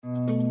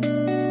Hello,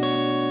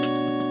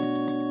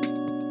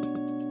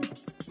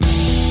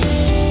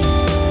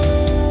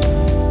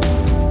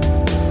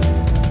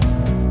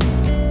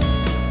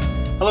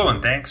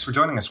 and thanks for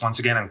joining us once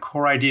again on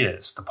Core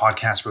Ideas, the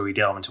podcast where we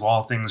delve into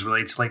all things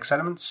related to lake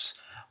sediments.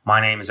 My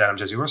name is Adam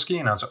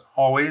Jeziorski, and as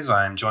always,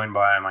 I'm joined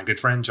by my good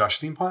friend Josh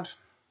Steampont.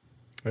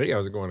 Hey,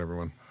 how's it going,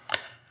 everyone?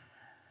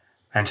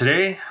 And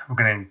today, we're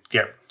going to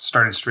get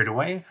started straight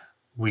away.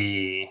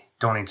 We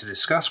don't need to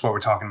discuss what we're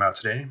talking about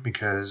today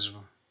because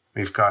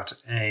we've got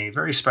a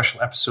very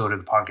special episode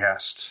of the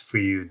podcast for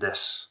you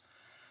this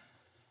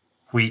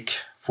week,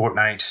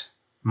 fortnight,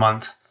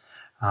 month.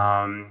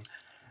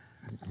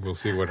 We'll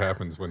see what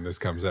happens when this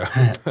comes out.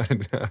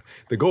 But,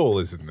 the goal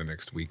is in the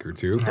next week or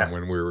two from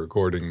when we're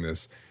recording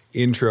this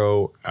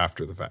intro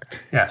after the fact.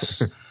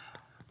 Yes.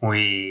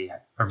 We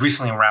have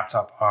recently wrapped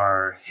up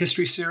our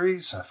history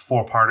series, a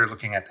four-parter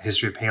looking at the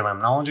history of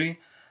paleolimnology.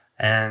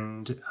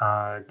 And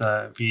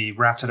we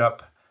wrapped it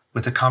up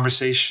with a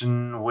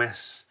conversation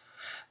with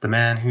the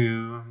man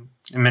who,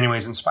 in many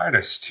ways, inspired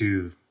us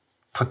to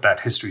put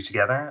that history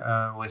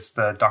together with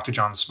Dr.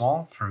 John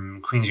Small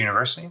from Queen's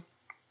University.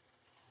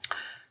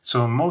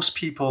 So most of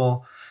the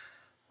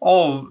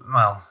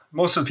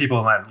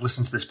people that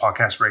listen to this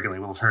podcast regularly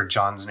will have heard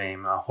John's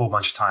name a whole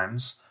bunch of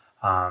times.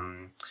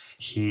 And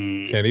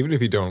even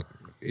if you don't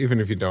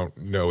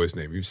know his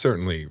name, you've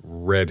certainly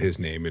read his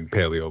name in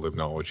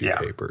paleolimnology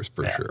papers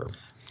for sure.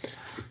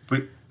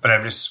 We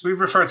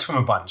refer to him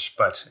a bunch,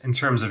 but in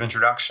terms of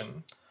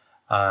introduction,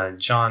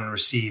 John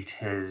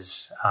received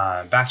his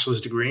bachelor's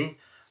degree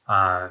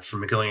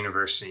from McGill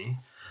University,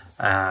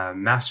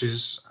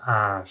 master's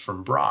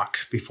from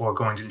Brock before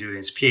going to do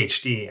his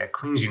PhD at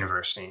Queen's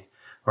University,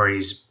 where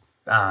he's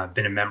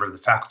been a member of the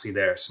faculty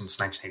there since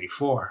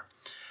 1984.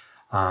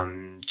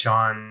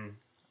 John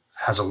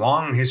has a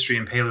long history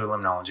in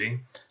paleolimnology.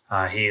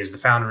 He is the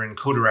founder and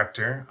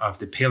co-director of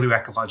the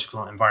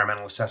Paleoecological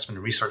Environmental Assessment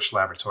and Research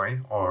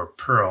Laboratory, or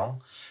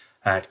PEARL,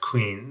 at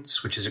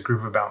Queen's, which is a group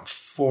of about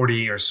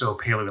 40 or so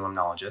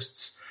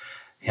paleolimnologists.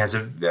 He has a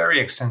very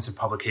extensive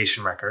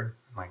publication record,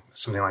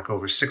 something like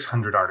over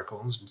 600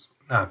 articles,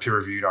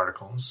 peer-reviewed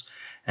articles,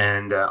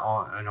 and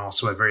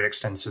also a very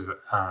extensive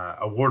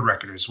award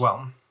record as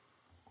well.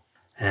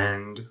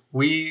 And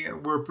we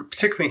were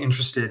particularly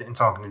interested in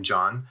talking to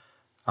John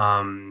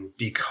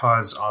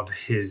because of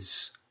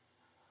his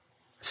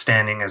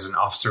standing as an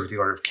Officer of the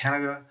Order of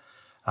Canada,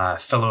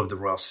 Fellow of the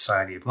Royal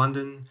Society of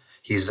London.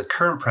 He's the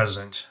current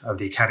president of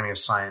the Academy of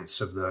Science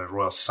of the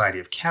Royal Society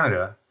of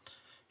Canada.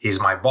 He's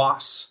my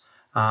boss.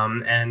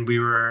 And we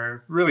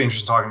were really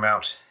interested in talking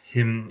about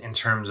him in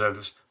terms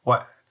of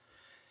what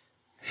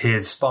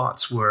his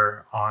thoughts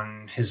were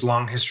on his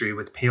long history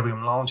with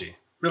paleolimnology,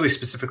 really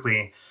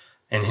specifically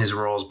in his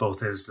roles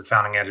both as the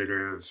founding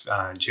editor of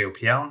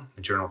JOPL,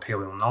 the Journal of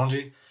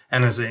Paleolimnology,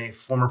 and as a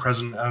former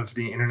president of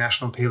the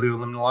International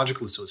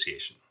Paleolimnological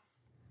Association.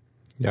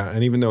 Yeah,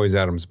 and even though he's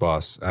Adam's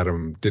boss,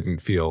 Adam didn't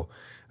feel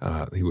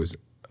he was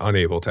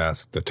unable to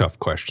ask the tough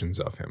questions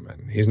of him.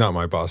 And he's not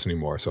my boss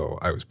anymore, so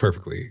I was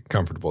perfectly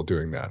comfortable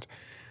doing that.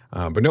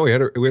 But no, we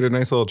had a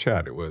nice little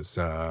chat. It was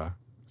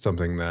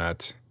something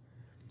that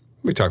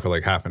we talked for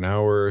like half an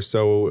hour or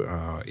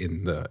so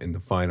in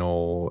the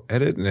final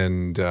edit.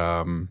 And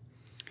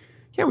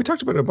we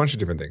talked about a bunch of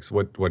different things.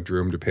 What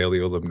drew him to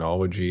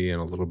paleolimnology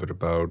and a little bit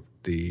about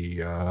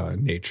the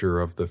nature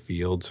of the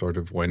field, sort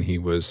of when he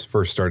was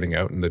first starting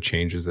out and the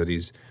changes that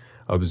he's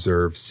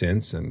observed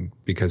since. And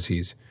because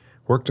he's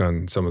worked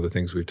on some of the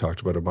things we've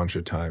talked about a bunch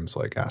of times,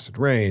 like acid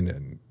rain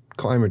and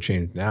climate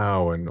change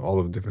now and all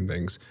of the different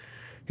things.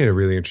 He had a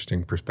really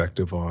interesting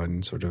perspective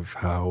on sort of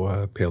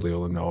how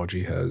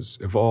paleolimnology has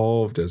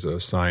evolved as a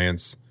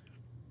science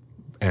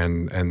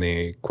and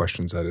the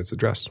questions that it's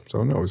addressed.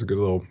 So no, it was a good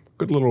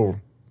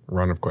little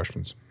run of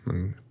questions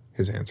and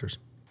his answers.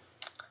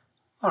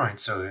 All right,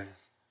 so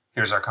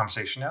here's our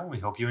conversation now. We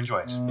hope you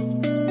enjoy it.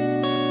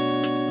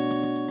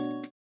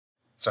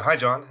 So hi,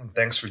 John, and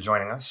thanks for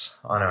joining us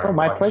on our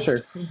my podcast.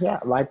 Pleasure. Yeah,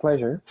 my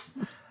pleasure.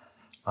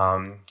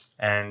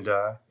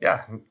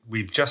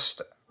 We've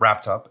just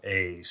wrapped up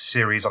a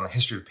series on the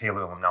history of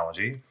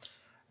paleolimnology,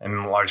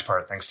 in large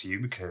part thanks to you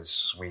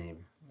because we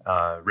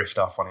riffed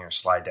off one of your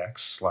slide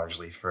decks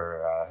largely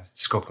for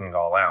scoping it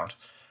all out.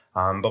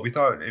 But we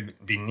thought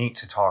it'd be neat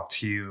to talk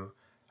to you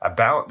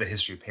about the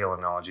history of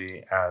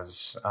paleolimnology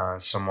as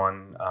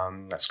someone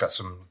that's got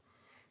some,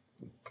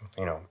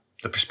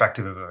 the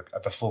perspective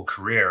of a full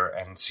career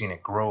and seen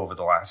it grow over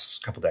the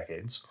last couple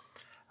decades.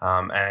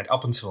 And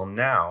up until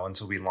now,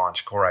 until we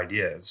launched Core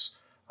Ideas,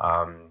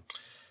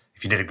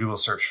 if you did a Google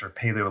search for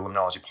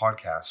Paleolimnology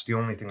podcast, the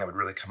only thing that would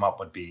really come up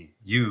would be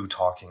you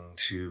talking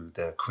to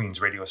the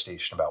Queen's radio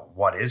station about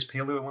what is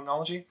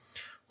paleolimnology.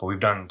 But we've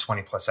done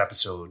 20 plus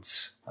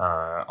episodes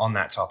on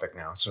that topic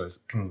now, so it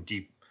can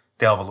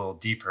delve a little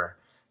deeper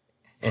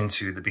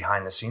into the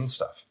behind the scenes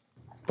stuff.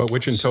 But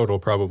which in total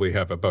probably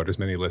have about as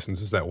many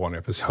listens as that one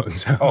episode.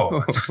 So.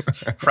 Oh,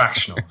 a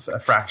fraction.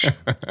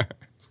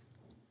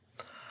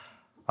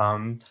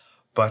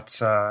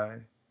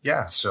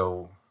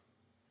 So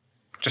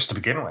just to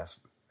begin with,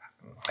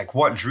 like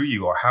what drew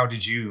you, or how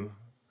did you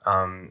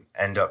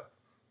end up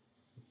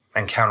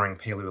encountering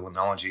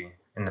paleolimnology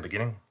in the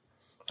beginning?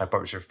 Like,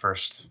 what was your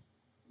first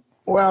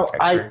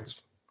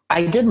experience?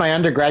 I did my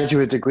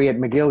undergraduate degree at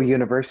McGill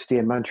University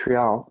in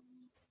Montreal.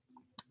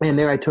 And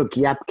there I took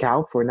Jaap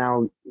Kalf, or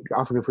now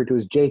often referred to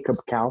as Jacob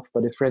Kalf,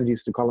 but his friends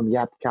used to call him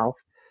Jaap Kalf,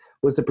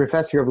 was the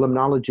professor of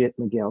limnology at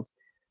McGill.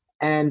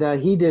 And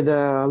he did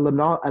an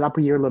upper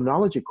year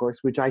limnology course,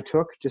 which I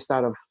took just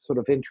out of sort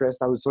of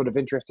interest. I was sort of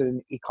interested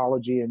in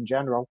ecology in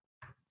general,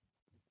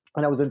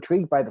 and I was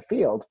intrigued by the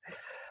field.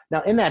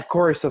 Now, in that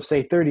course of,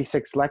 say,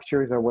 36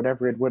 lectures or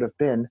whatever it would have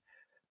been,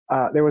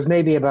 there was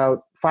maybe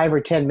about 5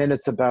 or 10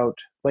 minutes about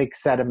lake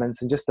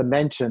sediments, and just to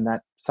mention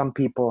that some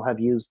people have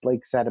used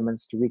lake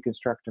sediments to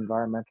reconstruct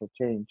environmental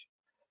change.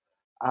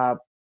 So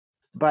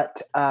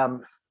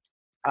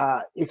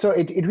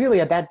it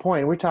really, at that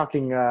point, we're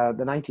talking the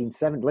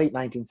late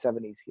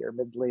 1970s here,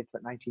 late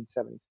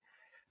 1970s.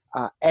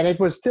 And it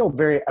was still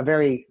a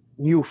very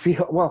new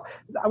field. Well,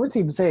 I wouldn't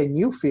even say a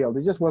new field.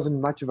 It just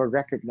wasn't much of a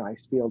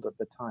recognized field at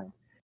the time.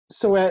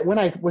 So when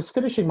I was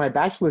finishing my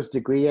bachelor's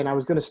degree and I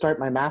was going to start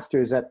my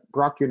master's at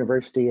Brock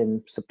University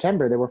in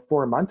September, there were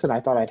 4 months, and I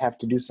thought I'd have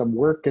to do some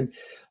work. And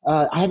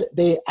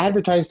they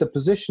advertised a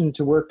position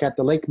to work at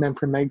the Lake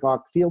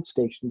Memphremagog Field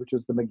Station, which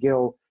was the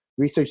McGill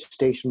research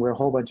station where a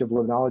whole bunch of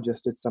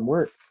limnologists did some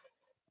work.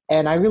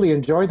 And I really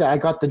enjoyed that. I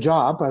got the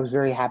job. I was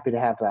very happy to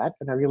have that,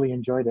 and I really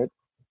enjoyed it.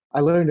 I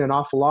learned an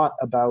awful lot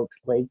about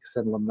lakes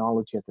and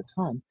limnology at the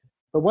time.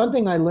 But one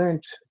thing I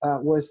learned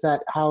was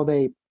that how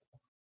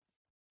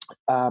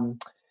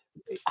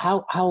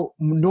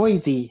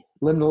noisy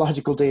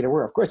limnological data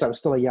were. Of course, I was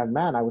still a young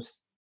man. I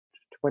was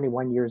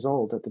 21 years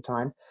old at the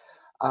time.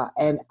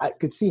 And I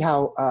could see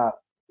how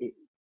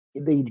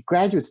the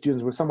graduate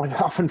students were somewhat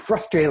often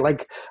frustrated.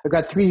 Like, I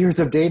got 3 years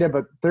of data,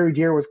 but third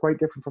year was quite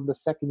different from the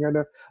second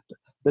year.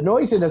 The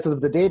noisiness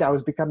of the data I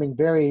was becoming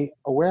very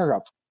aware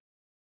of.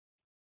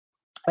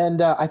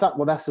 And I thought,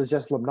 well, that's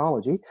just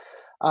limnology.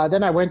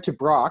 Then I went to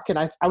Brock, and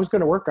I was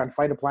going to work on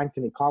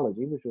phytoplankton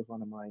ecology, which was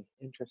one of my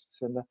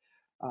interests.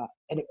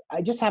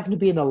 I just happened to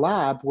be in a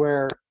lab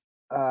where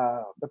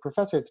the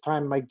professor at the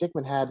time, Mike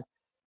Dickman,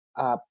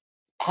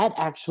 had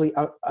actually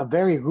a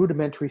very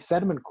rudimentary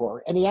sediment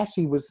core, and he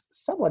actually was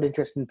somewhat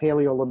interested in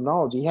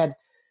paleolimnology.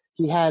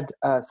 He had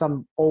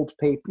some old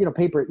paper,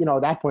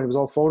 at that point it was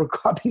all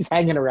photocopies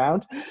hanging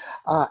around,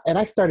 and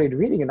I started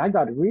reading, and I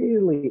got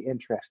really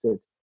interested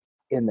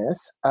in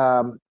this,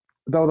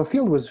 though the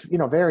field was,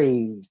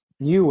 very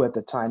new at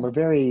the time, or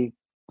very,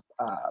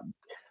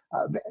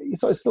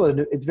 so it's still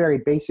in its very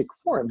basic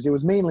forms. It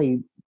was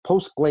mainly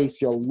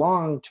post-glacial,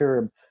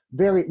 long-term,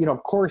 very,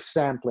 coarse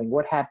sampling,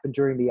 what happened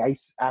during the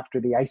ice, after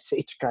the ice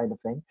age kind of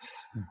thing.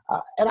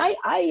 And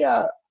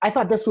I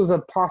thought this was a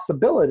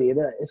possibility.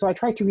 So I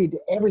tried to read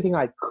everything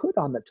I could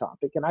on the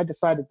topic, and I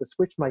decided to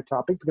switch my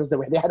topic because they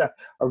had a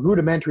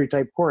rudimentary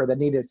type core that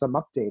needed some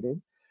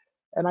updating.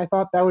 And I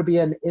thought that would be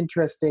an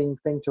interesting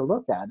thing to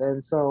look at.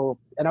 And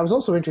I was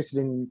also interested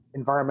in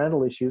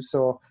environmental issues.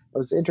 So I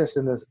was interested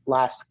in the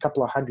last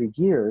couple of 100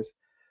 years.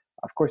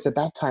 Of course, at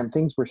that time,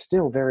 things were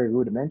still very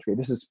rudimentary.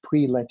 This is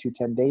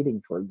pre-Letuten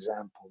dating, for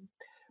example.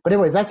 But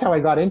anyways, that's how I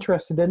got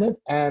interested in it.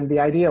 And the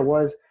idea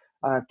was,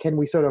 can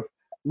we sort of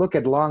look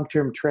at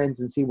long-term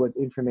trends and see what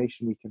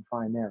information we can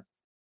find there?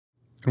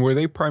 And were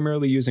they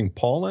primarily using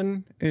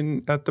pollen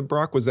at the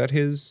Brock? Was that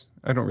his?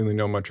 I don't really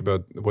know much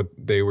about what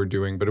they were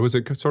doing, but it was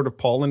a sort of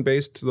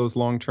pollen-based, those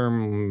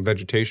long-term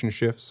vegetation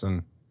shifts?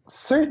 And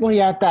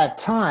certainly at that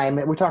time,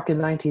 we're talking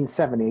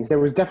 1970s, there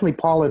was definitely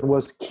pollen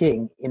was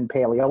king in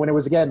paleo, and it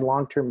was, again,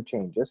 long-term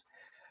changes.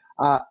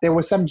 There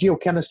was some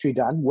geochemistry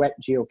done, wet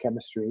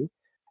geochemistry,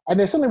 and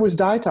there certainly was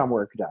diatom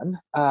work done.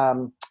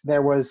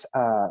 There was,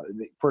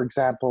 for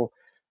example,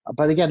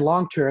 but again,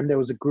 long-term, there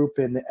was a group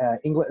in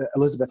England,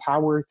 Elizabeth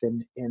Howarth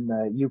in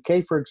the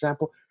UK, for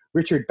example.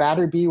 Richard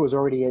Batterby was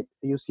already at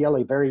UCL,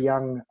 a very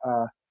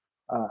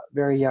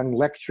young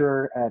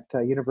lecturer at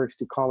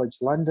University College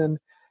London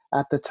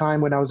at the time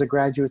when I was a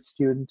graduate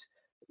student.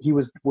 He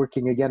was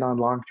working again on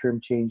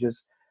long-term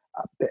changes.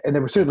 And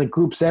there were certainly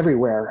groups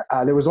everywhere.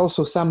 There was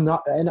also some,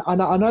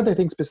 on other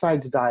things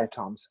besides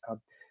diatoms.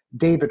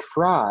 David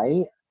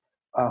Fry,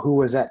 who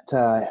was at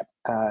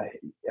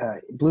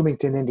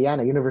Bloomington,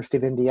 Indiana, University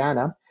of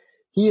Indiana,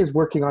 he is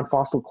working on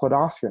fossil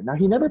Cladostria. Now,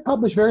 he never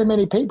published very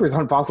many papers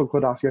on fossil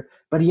Cladostria,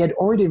 but he had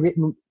already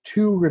written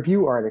 2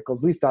 review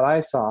articles, at least that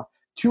I saw,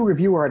 2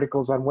 review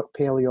articles on what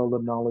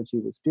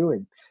paleolimnology was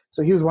doing.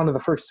 So he was one of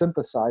the first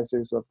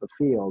synthesizers of the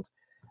field.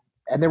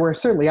 And there were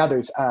certainly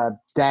others.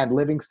 Dan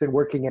Livingston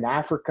working in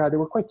Africa. They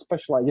were quite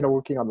specialized,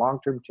 working on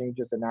long-term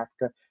changes in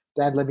Africa.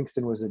 Dan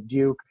Livingston was a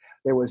Duke.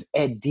 There was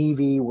Ed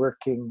Devey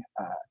working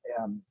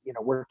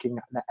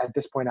at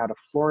this point out of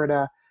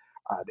Florida.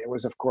 There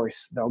was, of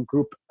course, the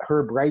group,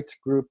 Herb Wright's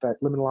group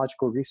at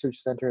Limnological Research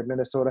Center in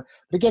Minnesota.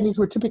 But again, these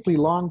were typically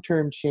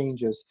long-term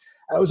changes.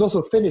 It was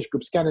also Finnish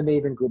groups,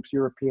 Scandinavian groups,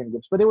 European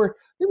groups. But they were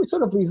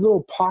sort of these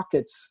little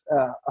pockets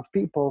of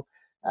people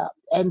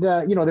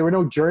There were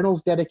no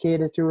journals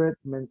dedicated to it,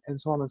 and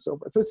so on and so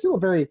forth. So it's still a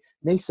very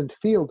nascent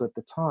field at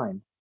the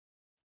time.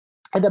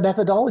 And the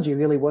methodology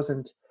really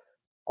wasn't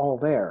all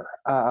there.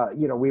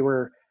 We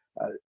were,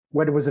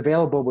 what was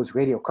available was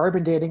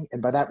radiocarbon dating,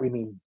 and by that we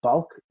mean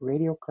bulk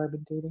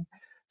radiocarbon dating.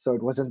 So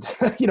it wasn't,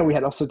 we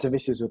had all sorts of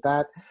issues with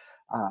that.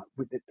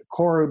 With the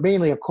core,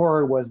 mainly a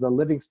core was the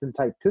Livingston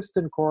type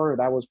piston core.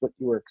 That was what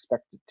you were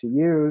expected to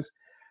use.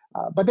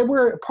 But there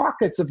were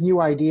pockets of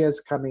new ideas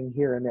coming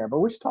here and there. But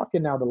we're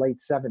talking now the late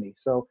 70s.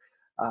 So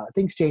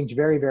things changed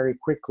very, very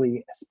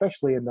quickly,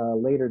 especially in the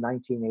later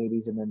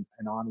 1980s and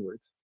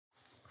onwards.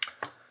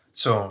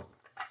 So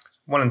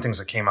one of the things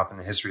that came up in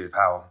the history of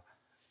how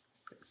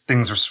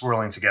things were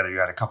swirling together, you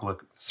had a couple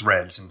of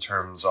threads in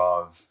terms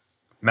of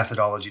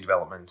methodology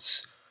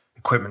developments,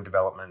 equipment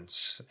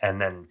development,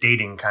 and then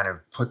dating kind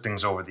of put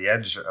things over the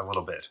edge a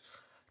little bit.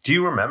 Do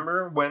you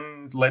remember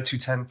when Lead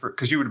 210,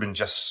 because you would have been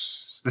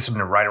this would have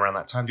been right around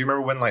that time. Do you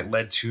remember when like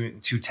Lead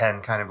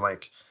 210 kind of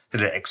like,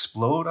 did it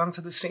explode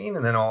onto the scene?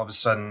 And then all of a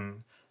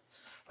sudden,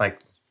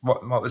 like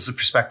what was the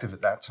perspective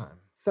at that time?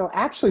 So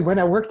actually, when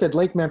I worked at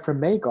Lake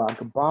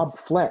Memphremagog, Bob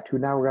Flett, who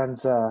now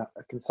runs a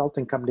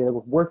consulting company that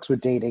works with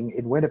dating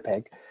in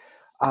Winnipeg,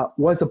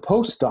 was a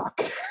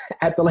postdoc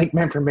at the Lake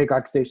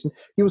Memphremagog station.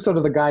 He was sort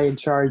of the guy in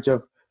charge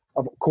of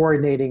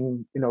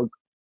coordinating,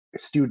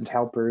 student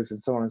helpers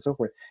and so on and so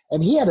forth.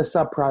 And he had a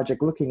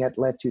sub-project looking at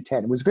Lead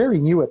 210. It was very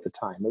new at the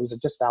time. It was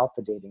just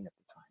alpha dating at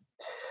the time.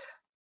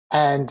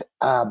 And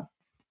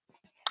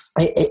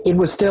it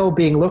was still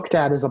being looked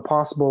at as a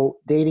possible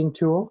dating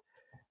tool.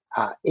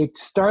 It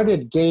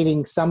started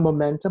gaining some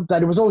momentum,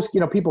 but it was always,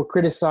 people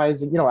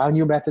criticizing, our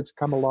new methods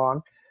come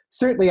along.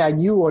 Certainly I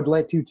knew what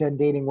Lead 210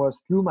 dating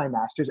was through my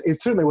master's.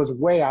 It certainly was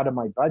way out of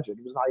my budget.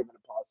 It was not even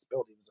a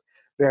possibility. It was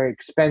very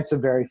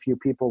expensive. Very few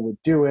people would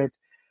do it.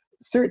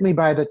 Certainly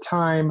by the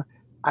time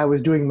I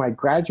was doing my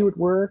graduate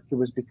work, it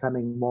was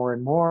becoming more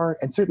and more.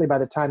 And certainly by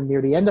the time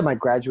near the end of my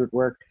graduate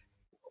work,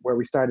 where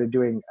we started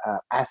doing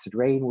acid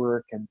rain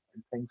work and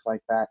things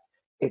like that,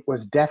 it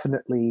was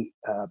definitely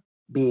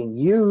being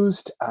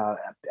used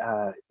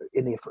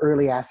in the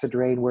early acid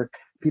rain work.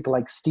 People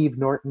like Steve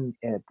Norton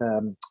at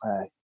the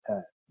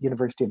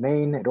University of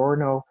Maine at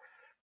Orono,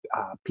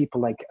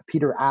 people like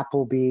Peter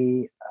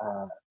Appleby,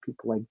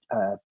 people like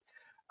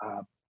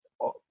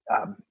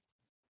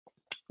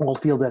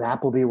Oldfield and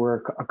Appleby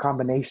were a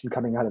combination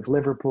coming out of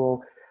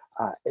Liverpool.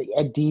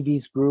 Ed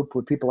Deavy's group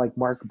with people like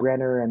Mark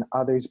Brenner and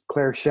others,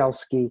 Claire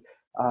Shelsky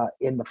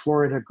in the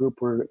Florida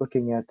group were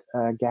looking at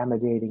gamma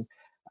dating.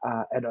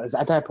 And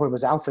at that point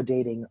was alpha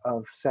dating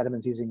of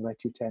sediments using Lead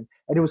 210.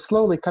 And it was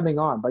slowly coming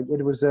on, but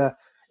it was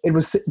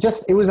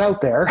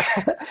out there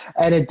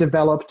and it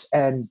developed.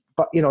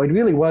 But it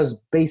really was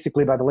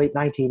basically by the late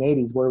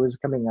 1980s where it was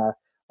becoming a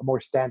more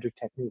standard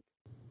technique.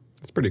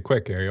 It's pretty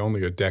quick, Gary.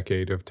 Only a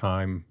decade of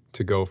time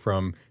to go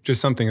from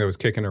just something that was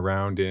kicking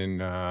around in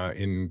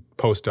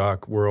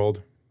postdoc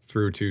world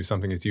through to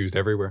something that's used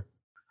everywhere.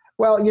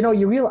 Well,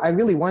 I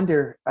really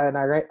wonder, and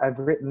I've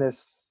written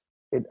this.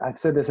 I've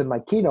said this in my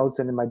keynotes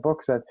and in my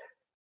books that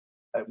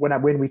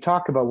when we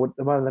talk about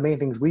one of the main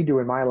things we do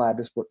in my lab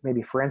is what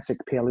maybe forensic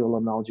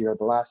paleolimnology or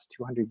the last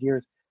 200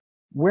 years,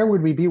 where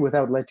would we be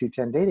without Lead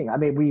 210 dating? I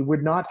mean, we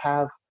would not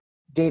have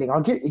dating.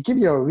 I'll give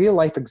you a real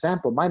life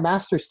example. My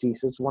master's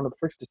thesis, one of the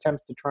first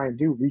attempts to try and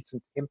do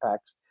recent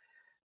impacts,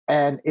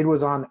 and it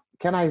was on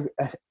can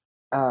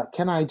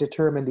I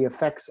determine the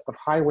effects of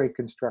highway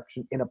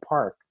construction in a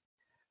park?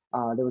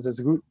 There was this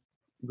Route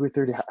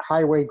 30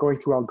 highway going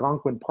through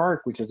Algonquin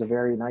Park, which is a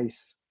very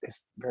nice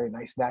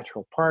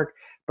natural park.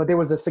 But there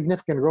was a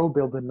significant road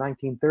built in the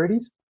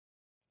 1930s.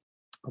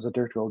 It was a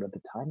dirt road at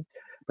the time,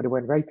 but it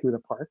went right through the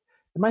park.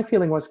 And my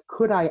feeling was,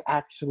 could I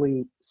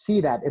actually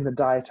see that in the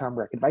diatom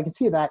record? If I can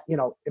see that,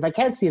 if I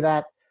can't see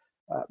that,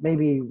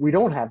 maybe we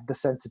don't have the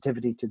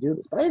sensitivity to do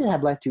this. But I didn't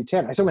have Lead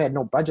 210. I certainly had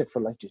no budget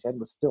for Lead 210. It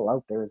was still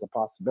out there as a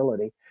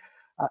possibility.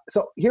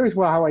 So here's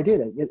how I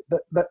did it.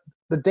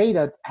 The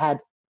data had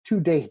 2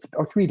 dates,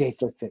 or 3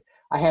 dates, let's say.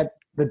 I had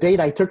the date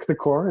I took the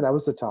core, that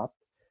was the top.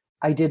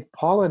 I did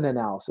pollen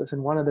analysis,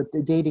 and one of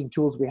the dating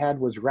tools we had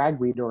was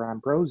ragweed or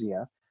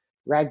ambrosia.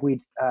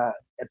 Ragweed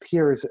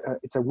appears,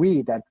 it's a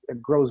weed that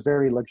grows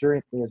very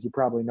luxuriantly, as you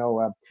probably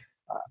know,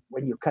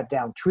 when you cut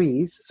down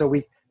trees. So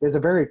there's a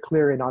very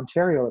clear, in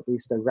Ontario at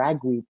least, a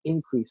ragweed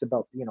increase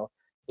about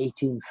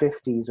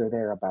 1850s or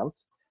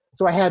thereabouts.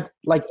 So I had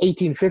like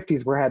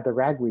 1850s where I had the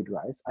ragweed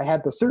rise. I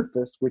had the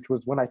surface, which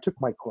was when I took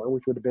my core,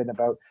 which would have been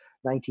about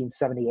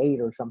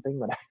 1978 or something,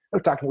 but I'm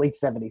talking late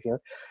 70s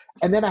here.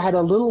 And then I had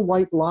a little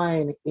white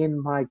line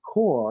in my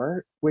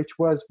core, which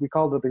was, we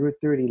called it the Route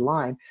 30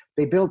 line.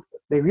 They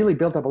really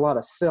built up a lot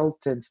of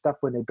silt and stuff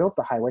when they built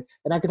the highway,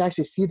 and I could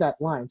actually see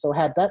that line. So I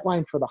had that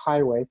line for the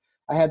highway.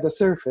 I had the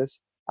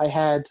surface. I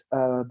had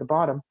the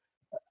bottom.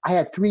 I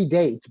had 3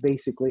 dates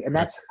basically, and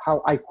that's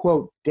how I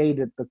quote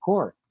dated the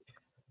core.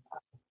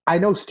 I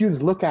know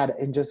students look at it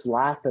and just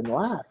laugh,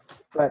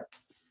 but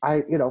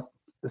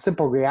the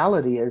simple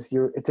reality is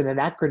it's an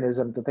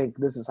anachronism to think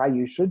this is how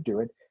you should do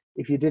it.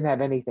 If you didn't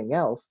have anything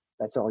else,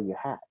 that's all you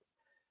had.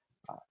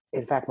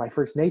 in fact, my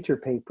first Nature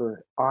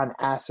paper on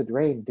acid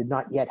rain did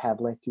not yet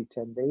have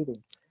lead-210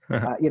 dating.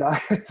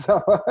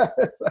 So,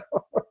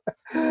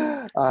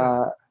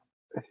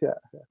 yeah.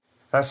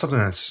 That's something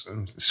that's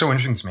so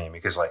interesting to me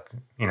because, like,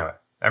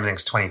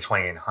 everything's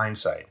 2020 in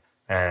hindsight.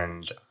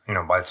 And,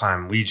 by the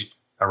time we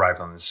arrived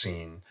on the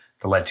scene,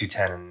 the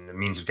lead-210 and the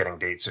means of getting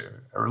dates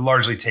are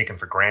largely taken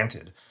for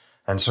granted.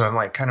 And so I'm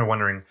like kind of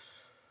wondering,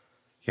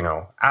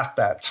 at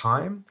that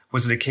time,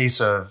 was it a case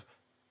of,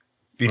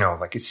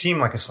 like it seemed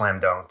like a slam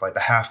dunk, like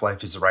the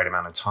half-life is the right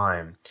amount of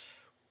time.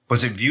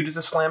 Was it viewed as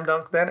a slam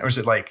dunk then? Or is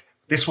it like,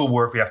 this will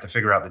work, we have to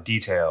figure out the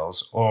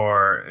details?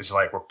 Or is it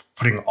like we're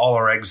putting all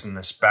our eggs in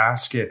this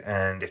basket,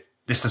 and if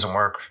this doesn't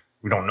work,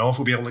 we don't know if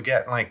we'll be able to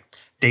get like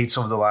dates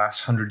over the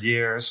last 100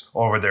 years?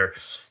 Or were there,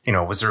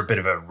 was there a bit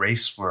of a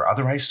race where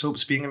other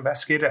isotopes being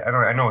investigated?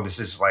 I know this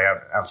is like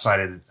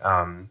outside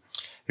of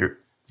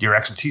your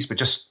expertise, but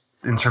just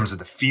in terms of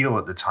the feel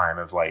at the time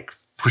of like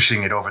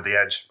pushing it over the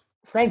edge.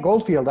 Frank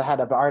Goldfield had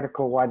an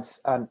article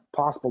once on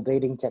possible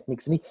dating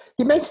techniques, and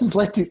he mentions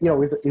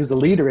lead-210. He was a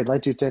leader in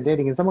lead-210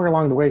 dating, and somewhere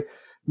along the way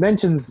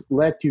mentions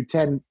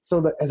lead-210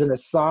 so that as an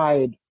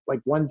aside, like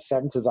one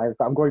sentence,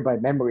 I'm going by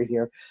memory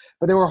here,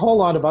 but there were a whole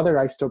lot of other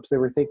isotopes they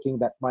were thinking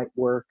that might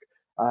work,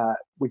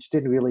 which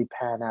didn't really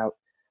pan out.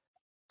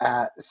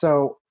 But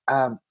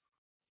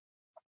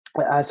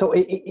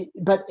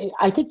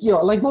I think,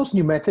 like most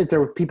new methods, there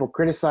were people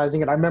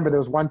criticizing it. I remember there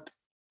was one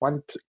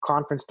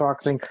conference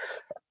talk saying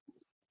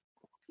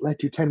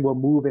lead-210 will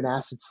move in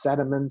acid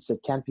sediments.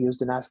 It can't be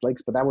used in acid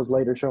lakes, but that was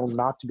later shown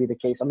not to be the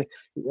case. I mean,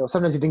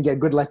 sometimes you didn't get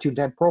good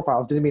lead-210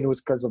 profiles. Didn't mean it was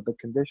because of the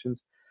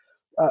conditions.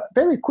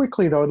 Very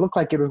quickly, though, it looked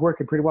like it was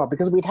working pretty well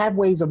because we'd have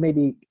ways of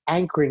maybe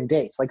anchoring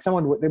dates. Like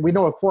we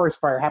know a forest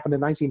fire happened in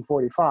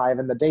 1945,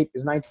 and the date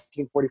is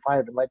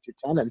 1945 in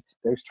lead-210, and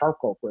there's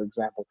charcoal, for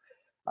example.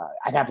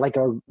 I'd have like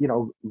a,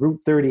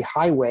 Route 30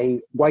 highway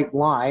white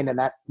line, and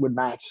that would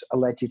match a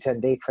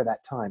lead-210 date for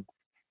that time.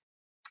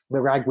 The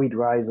ragweed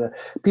rise.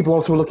 People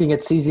also were looking at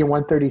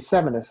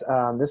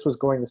cesium-137. This was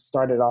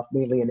started off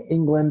mainly in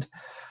England.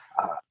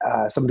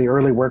 Some of the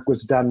early work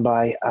was done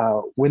by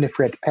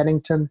Winifred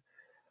Pennington,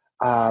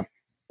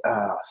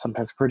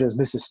 sometimes referred to as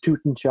Mrs.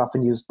 Tooten. She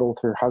often used both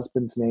her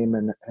husband's name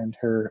and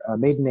her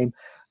maiden name.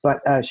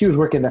 But she was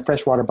working in the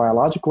Freshwater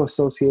Biological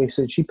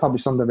Association. She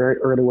published some of the very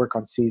early work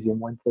on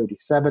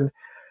cesium-137,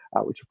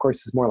 which of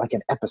course is more like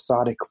an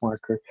episodic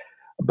marker.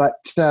 But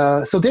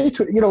so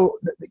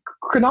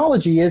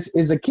chronology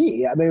is a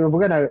key. I mean, if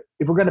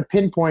we're gonna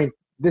pinpoint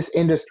this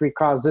industry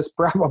caused this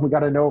problem, we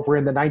got to know if we're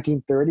in the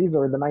 1930s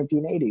or in the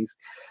 1980s.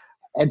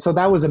 And so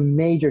that was a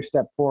major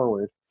step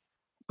forward.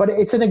 But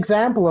it's an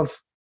example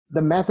of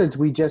the methods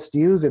we just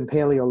use in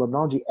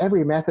paleolimnology.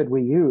 Every method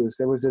we use,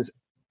 there was this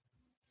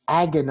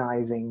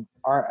agonizing,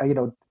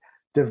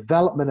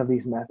 development of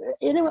these methods.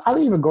 I'm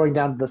even going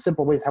down to the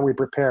simple ways how we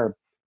prepare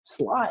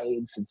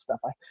slides and stuff.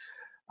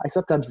 I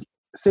sometimes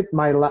sit in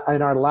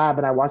our lab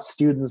and I watch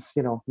students,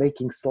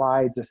 making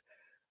slides.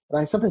 And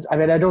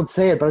I don't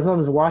say it, but I'm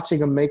sometimes watching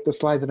them make the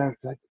slides, and I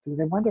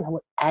wonder how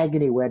much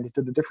agony went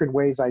into the different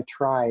ways I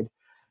tried,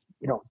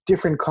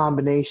 different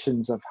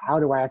combinations of how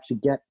do I actually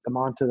get them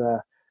onto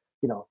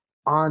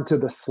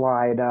the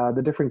slide,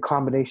 the different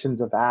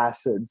combinations of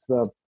acids,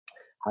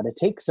 how to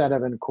take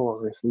sediment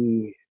cores,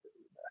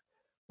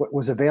 what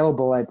was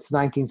available at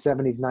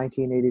 1970s,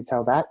 1980s,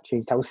 how that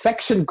changed, how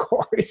section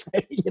cores,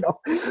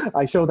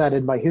 I show that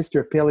in my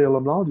history of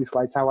paleolimnology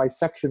slides, how I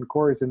section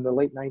cores in the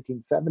late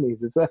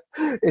 1970s. Is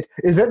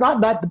it not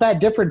that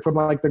different from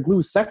like the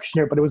glue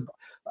sectioner, but it was,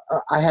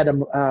 I had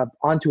them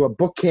onto a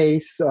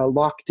bookcase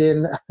locked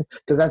in,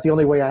 because that's the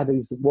only way I had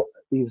these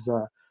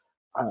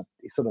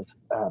sort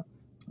of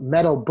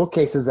metal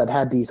bookcases that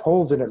had these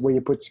holes in it where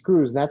you put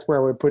screws, and that's where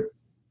I would put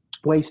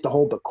ways to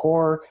hold the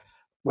core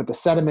with the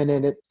sediment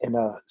in it in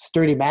a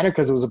sturdy manner,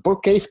 because it was a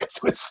bookcase, because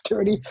it was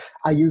sturdy.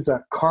 I use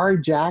a car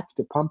jack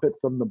to pump it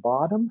from the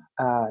bottom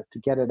to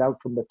get it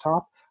out from the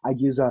top. I'd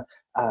use at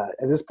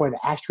this point,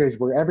 ashtrays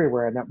were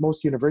everywhere, and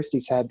most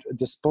universities had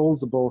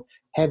disposable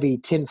heavy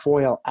tin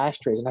foil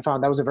ashtrays, and I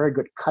found that was a very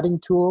good cutting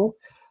tool.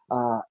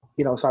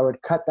 So I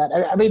would cut that.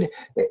 I mean,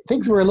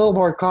 things were a little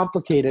more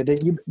complicated.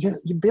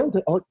 You built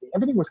it.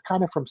 Everything was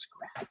kind of from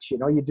scratch. You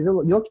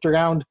looked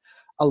around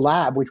a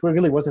lab, which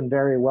really wasn't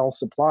very well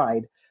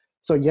supplied.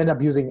 So you end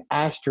up using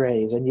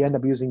ashtrays, and you end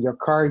up using your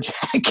car jack.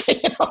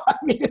 I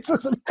mean, it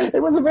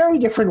was a very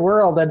different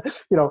world than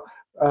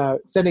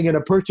sending in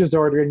a purchase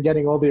order and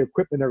getting all the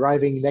equipment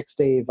arriving next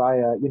day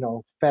via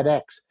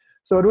FedEx.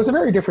 So it was a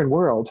very different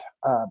world,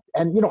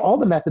 and all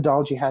the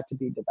methodology had to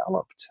be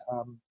developed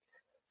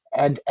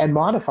and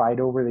modified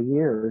over the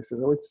years.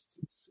 So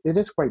it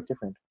is quite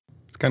different.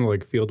 It's kind of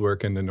like field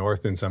work in the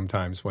north, and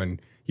sometimes when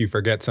you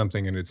forget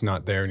something and it's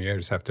not there, and you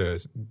just have to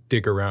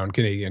dig around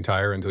Canadian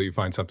Tire until you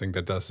find something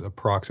that does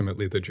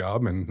approximately the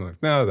job, and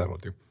no, that'll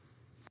do.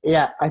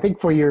 Yeah, I think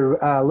for your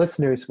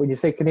listeners, when you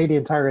say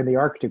Canadian Tire in the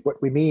Arctic,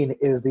 what we mean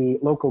is the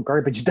local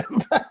garbage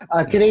dump.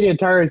 Canadian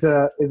Tire is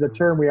a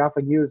term we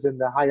often use in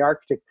the high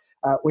Arctic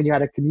when you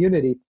had a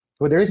community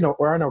where there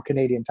are no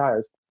Canadian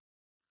Tires.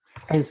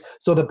 And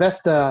so the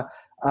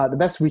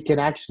best we can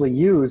actually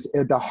use,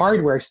 the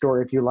hardware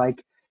store, if you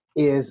like,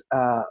 is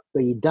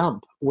the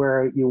dump,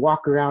 where you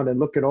walk around and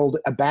look at old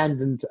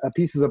abandoned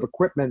pieces of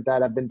equipment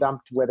that have been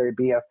dumped, whether it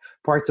be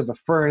parts of a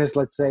furnace,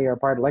 let's say, or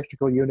part of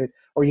electrical unit,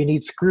 or you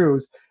need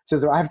screws.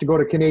 Says, I have to go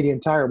to Canadian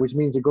Tire, which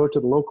means you go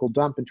to the local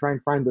dump and try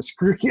and find the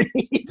screw you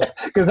need,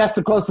 because that's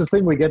the closest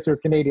thing we get to a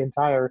Canadian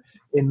Tire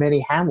in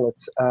many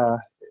hamlets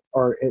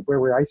or where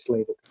we're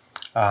isolated.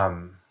 Yeah,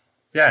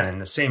 and in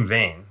the same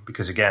vein,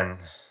 because again,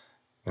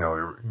 became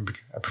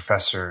a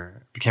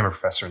professor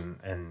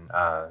in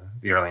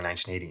the early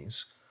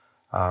 1980s.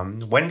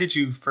 When did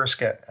you first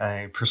get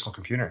a personal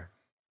computer?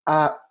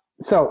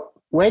 So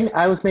when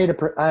I was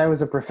I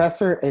was a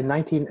professor in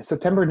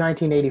September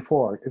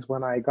 1984 is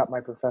when I got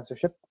my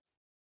professorship,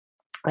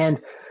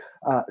 and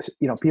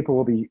people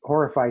will be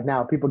horrified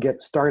now. People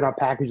get startup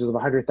packages of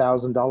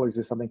 $100,000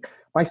 or something.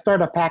 My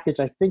startup package,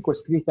 I think,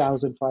 was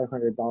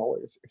 $3,500 or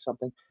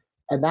something,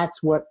 and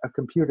that's what a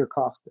computer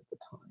cost at the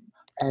time.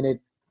 And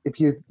if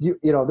you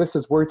this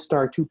is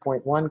WordStar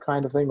 2.1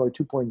 kind of thing, or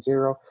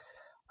 2.0.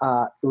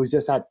 It was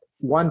just that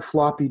one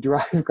floppy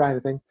drive kind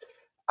of thing.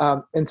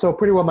 And so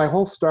pretty well my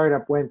whole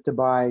startup went to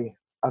buy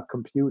a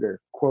computer,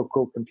 quote,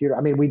 quote, computer.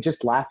 I mean, we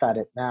just laugh at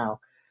it now.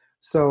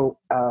 So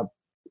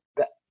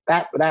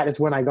that is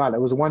when I got it.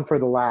 It was one for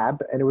the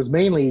lab, and it was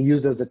mainly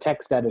used as a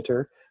text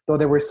editor, though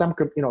there were some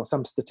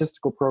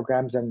statistical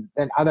programs. And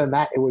other than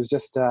that, it was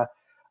just a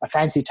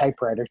fancy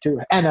typewriter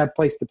too, and a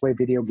place to play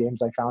video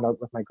games. I found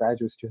out with my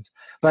graduate students,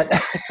 but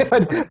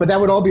that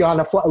would all be on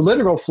a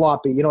literal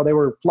floppy. They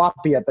were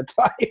floppy at the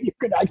time. You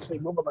could actually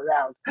move them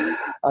around.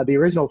 The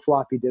original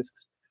floppy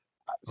disks.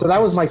 So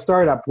that was my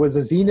startup. Was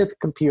a Zenith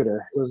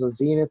computer. It was a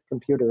Zenith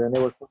computer, and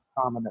they were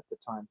common at the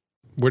time.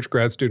 Which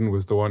grad student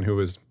was the one who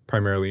was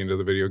primarily into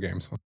the video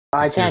games?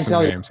 I can't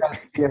tell you.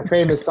 You're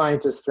famous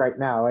scientists right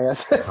now.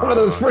 Yes, some of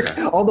those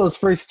all those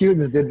first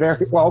students did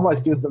very well. All my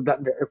students have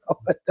done very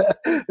well, but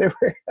they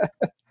were.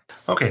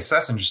 Okay, so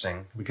that's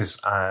interesting, because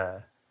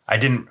I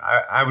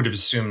would have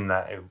assumed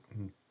that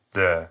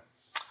the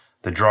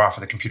draw for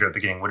the computer at the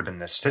beginning would have been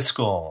the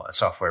statistical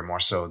software more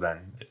so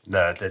than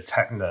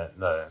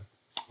the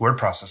word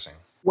processing.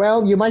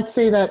 Well, you might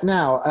say that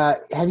now.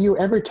 Have you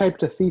ever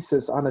typed a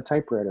thesis on a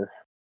typewriter?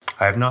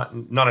 I have not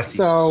a thesis.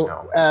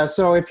 So, no.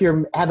 So if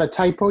you have a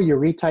typo, you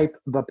retype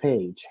the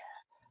page.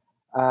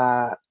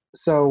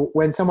 So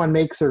when someone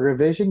makes a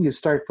revision, you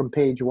start from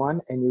page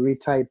 1 and you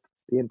retype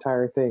the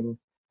entire thing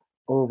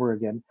over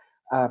again.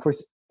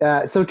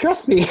 So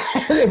trust me,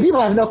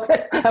 people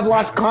have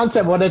lost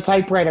concept what a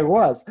typewriter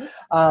was.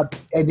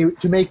 And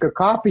to make a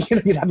copy,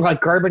 you'd have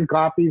like carbon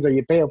copies, or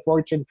you pay a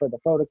fortune for the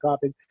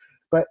photocopying.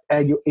 But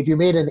if you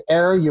made an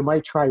error, you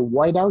might try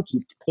whiteout.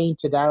 You'd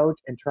paint it out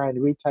and try and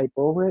retype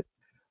over it.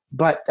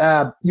 But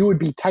you would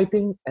be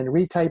typing and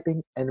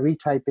retyping and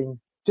retyping.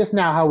 Just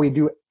now how we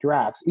do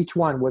drafts, each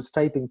one was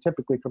typing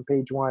typically from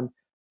page 1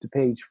 to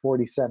page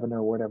 47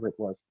 or whatever it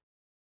was.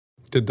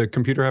 Did the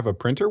computer have a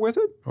printer with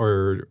it,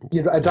 or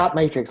a dot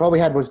matrix? All we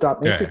had was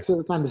dot matrix at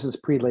the time. This is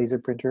pre-laser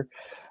printer,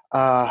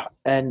 so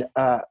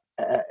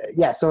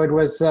it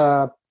was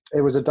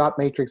a dot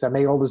matrix that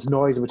made all this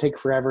noise. It would take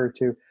forever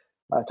to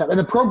type, and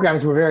the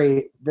programs were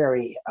very,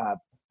 very.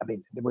 They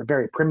were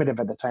very primitive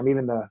at the time.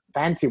 Even the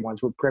fancy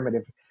ones were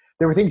primitive.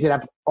 There were things that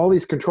have all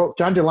these control.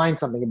 To underline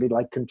something, it'd be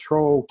like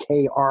Control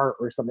KR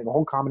or something, a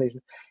whole combination.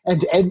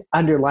 And to end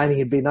underlining,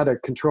 it'd be another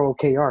Control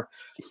KR.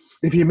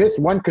 If you missed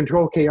one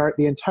Control KR,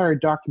 the entire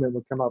document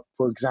would come up,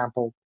 for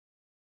example,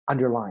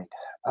 underlined.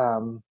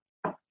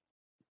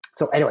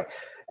 So anyway,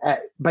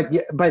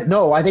 but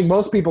no, I think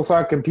most people saw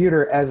a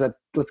computer as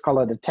let's call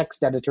it a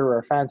text editor or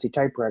a fancy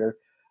typewriter.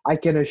 I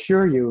can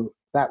assure you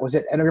that was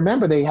it. And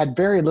remember, they had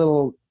very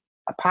little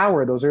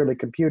power, those early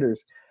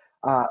computers.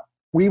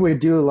 We would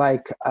do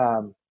like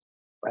a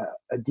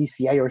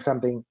DCA or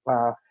something.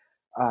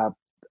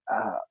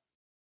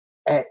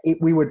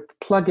 We would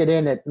plug it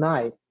in at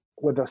night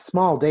with a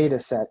small data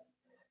set,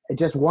 and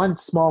just one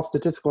small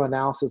statistical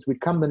analysis. We'd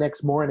come the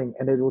next morning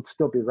and it would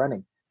still be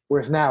running.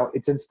 Whereas now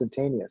it's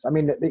instantaneous. I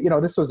mean,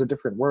 this was a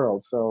different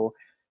world. So,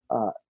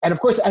 and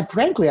of course,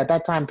 frankly, at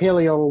that time,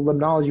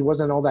 paleolimnology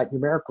wasn't all that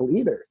numerical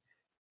either.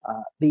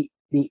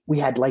 We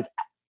had like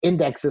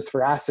indexes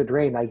for acid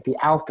rain, like the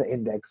alpha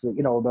index,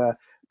 the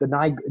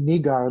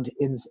Nygaard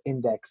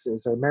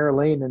indexes, or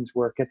Marilanen's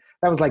work. And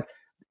that was like,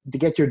 to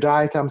get your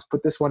diatoms,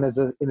 put this one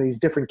in these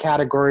different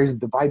categories,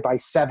 divide by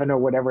 7 or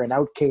whatever, and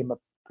out came a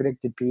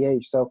predicted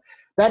pH. So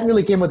that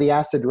really came with the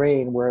acid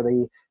rain, where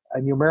the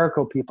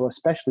numerical people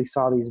especially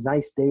saw these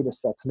nice data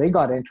sets, and they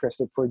got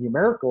interested for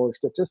numerical or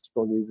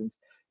statistical reasons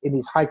in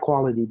these high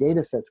quality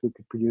data sets we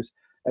could produce.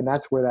 And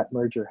that's where that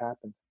merger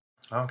happened.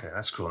 Okay,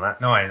 that's cool. I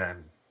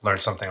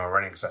learned something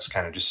already, because that's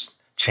kind of just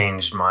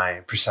changed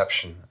my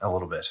perception a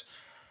little bit.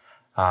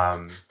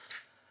 And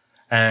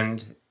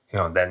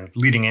then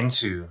leading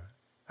into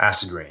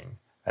acid rain,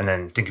 and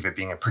then think of it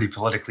being a pretty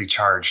politically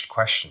charged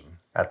question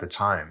at the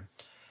time.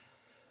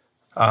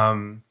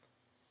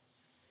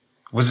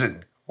 Was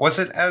Was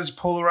it as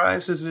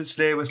polarized as it is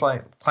today with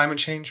like climate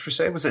change per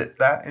se? Was it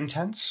that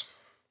intense?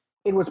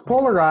 It was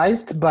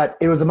polarized, but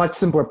it was a much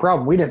simpler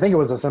problem. We didn't think it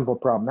was a simple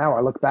problem. Now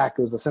I look back,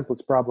 it was the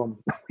simplest problem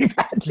we've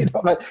had,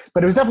 but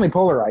it was definitely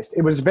polarized.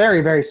 It was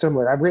very, very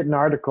similar. I've written an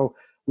article,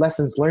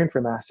 Lessons Learned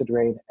from Acid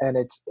Rain, and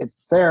it's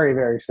very,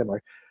 very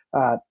similar.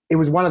 It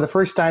was one of the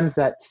first times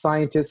that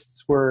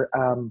scientists were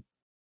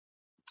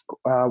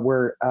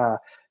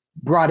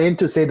brought in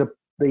to say the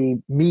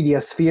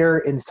media sphere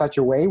in such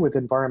a way with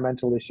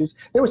environmental issues.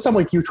 There was some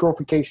with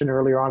eutrophication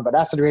earlier on, but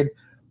acid rain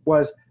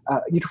was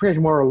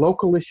eutrophication more a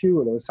local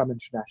issue. There was some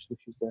international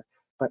issues there,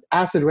 but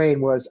acid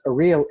rain was a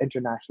real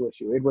international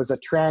issue. It was a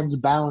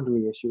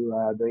transboundary issue.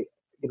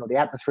 The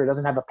atmosphere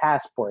doesn't have a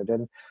passport,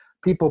 and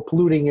people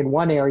polluting in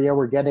one area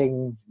were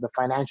getting the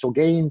financial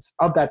gains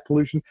of that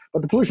pollution,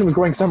 but the pollution was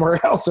going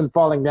somewhere else and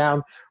falling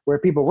down where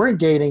people weren't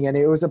gaining, and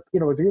it was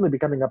really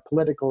becoming a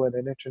political and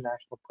an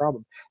international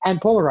problem,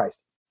 and polarized.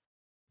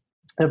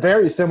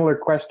 Very similar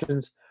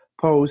questions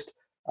posed,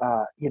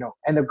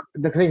 and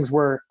the things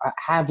were,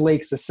 have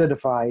lakes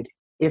acidified?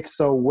 If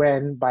so,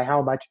 when, by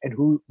how much, and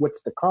who?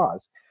 What's the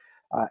cause?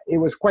 It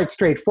was quite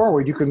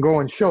straightforward. You can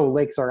go and show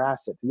lakes are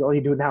acid. All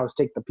you do now is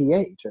take the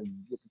pH, and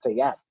you can say,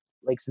 yeah,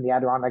 lakes in the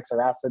Adirondacks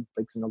are acid,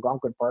 lakes in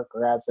Algonquin Park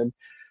are acid,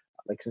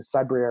 lakes in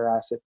Sudbury are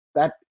acid.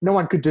 That no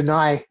one could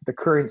deny the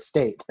current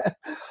state.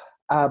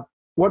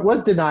 What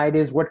was denied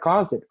is what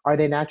caused it. Are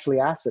they naturally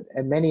acid?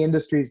 And many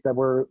industries that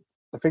were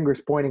the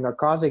fingers pointing are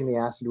causing the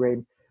acid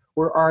rain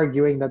were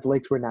arguing that the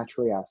lakes were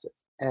naturally acid.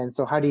 And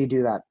so how do you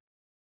do that?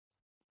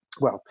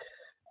 Well,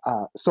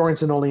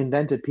 Sorensen only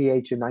invented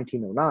pH in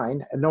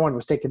 1909, and no one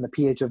was taking the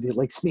pH of the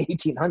lakes in the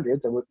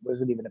 1800s. There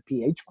wasn't even a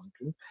pH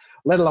function,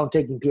 let alone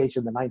taking pH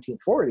in the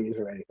 1940s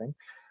or anything.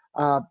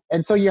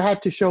 And so you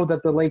had to show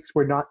that the lakes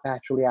were not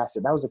naturally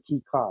acid. That was a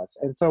key cause.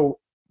 And so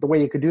the way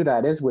you could do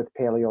that is with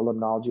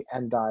paleolimnology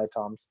and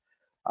diatoms.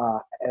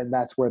 And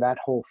that's where that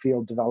whole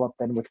field developed,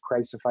 then with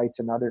chrysophytes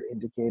and other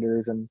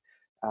indicators. And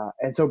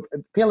so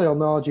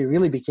paleolimnology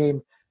really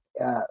became,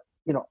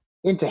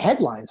 into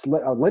headlines,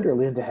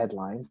 literally into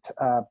headlines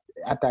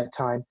at that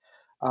time.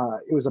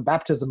 It was a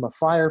baptism of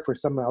fire for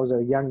someone. I was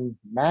a young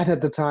man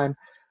at the time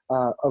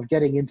of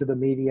getting into the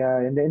media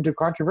and into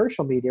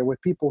controversial media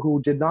with people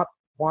who did not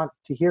want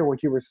to hear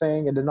what you were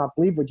saying and did not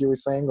believe what you were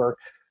saying, or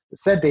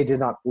said they did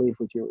not believe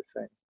what you were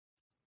saying.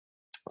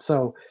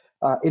 So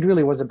it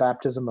really was a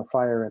baptism of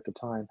fire at the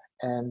time.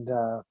 And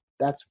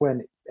that's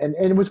when, and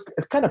it was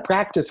kind of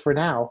practice for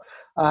now.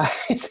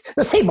 It's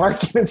the same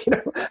arguments,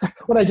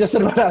 what I just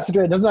said about acid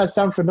rain. Doesn't that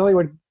sound familiar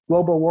with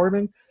global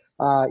warming?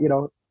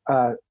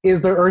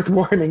 Is the earth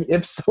warming?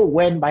 If so,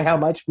 when, by how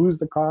much, who's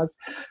the cause?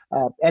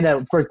 And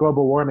of course,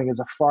 global warming is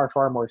a far,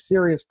 far more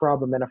serious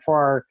problem and a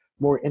far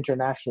more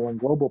international and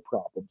global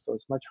problem. So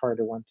it's much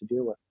harder one to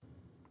deal with.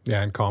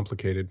 Yeah, and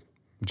complicated.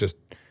 Just,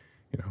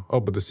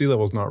 but the sea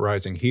level's not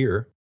rising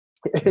here.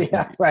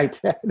 Yeah, right.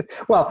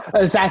 Well,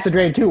 it's acid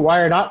rain too.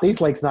 Why are not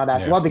these lakes not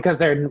acid? Yeah. Well, because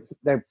they're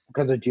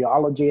because of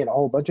geology and a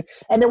whole bunch of,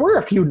 and there were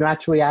a few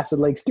naturally acid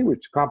lakes too,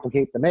 which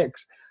complicate the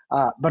mix.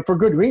 But for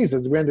good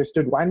reasons, we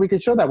understood why, and we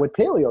could show that with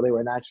paleo they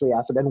were naturally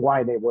acid and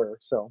why they were.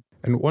 So,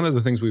 and one of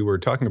the things we were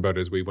talking about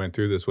as we went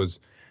through this was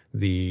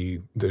the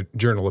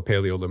Journal of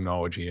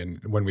Paleolimnology. And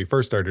when we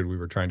first started, we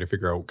were trying to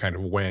figure out kind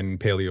of when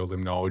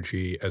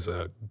paleolimnology as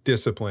a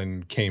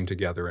discipline came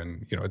together.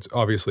 And it's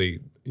obviously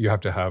you have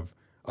to have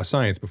a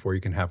science before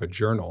you can have a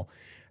journal.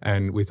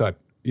 And we thought,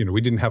 we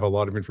didn't have a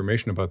lot of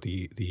information about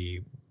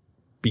the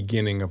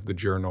beginning of the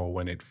journal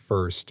when it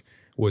first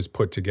was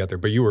put together.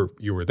 But you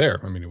were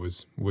there. I mean, it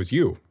was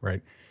you,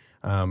 right?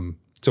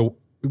 So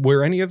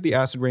were any of the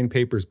acid rain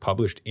papers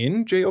published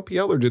in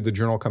JOPL, or did the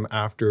journal come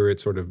after it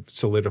sort of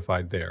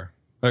solidified there?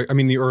 I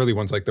mean, the early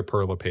ones like the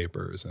Perla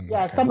papers. And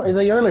some of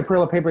the early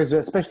Perla papers,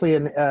 especially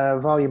in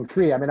volume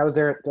 3. I mean, I was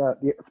there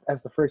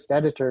as the first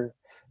editor.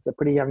 It's a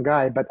pretty young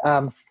guy, but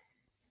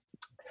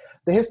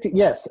the history,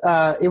 yes,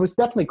 it was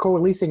definitely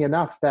coalescing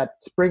enough that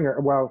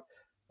Springer,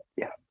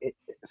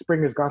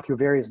 Springer's gone through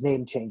various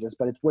name changes,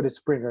 but what is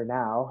Springer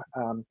now?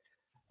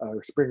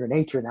 Or Springer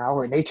Nature now,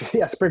 or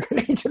Nature, Springer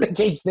Nature, they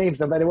changed names,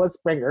 but it was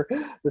Springer,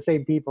 the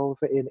same people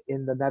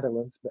in the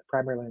Netherlands, but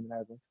primarily in the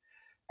Netherlands.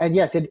 And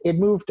yes, it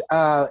moved,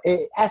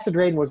 acid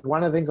rain was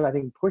one of the things that I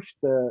think pushed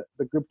the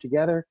group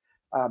together.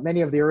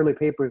 Many of the early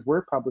papers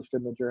were published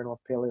in the Journal of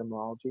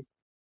Paleolimnology.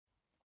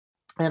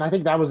 And I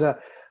think that was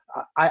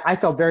I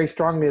felt very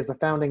strongly as the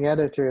founding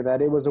editor that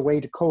it was a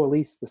way to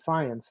coalesce the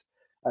science,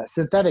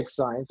 synthetic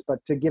science,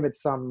 but to give it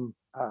some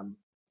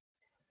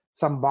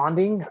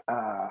bonding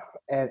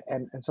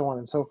and so on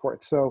and so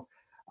forth. So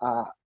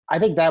I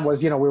think that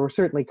was, we were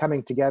certainly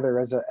coming together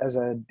as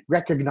a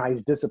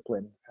recognized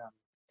discipline.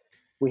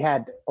 We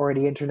had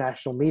already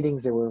international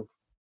meetings. They were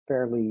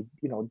fairly,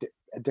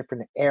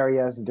 different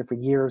areas and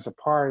different years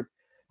apart.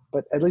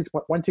 But at least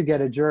once you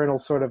get a journal,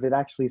 it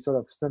actually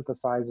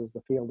synthesizes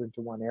the field into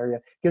one area,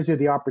 gives you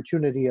the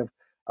opportunity of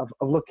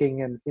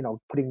looking and,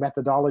 putting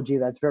methodology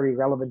that's very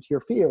relevant to your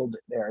field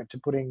there, to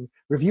putting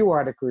review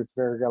articles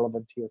very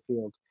relevant to your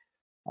field.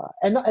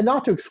 And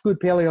not to exclude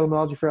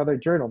paleolimnology for other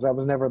journals. That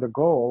was never the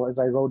goal, as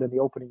I wrote in the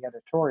opening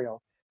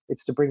editorial.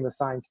 It's to bring the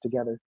science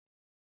together.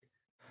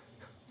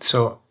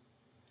 So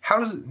how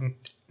does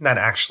that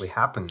actually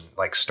happen,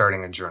 like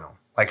starting a journal?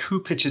 Like,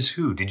 who pitches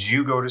who? Did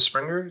you go to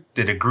Springer?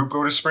 Did a group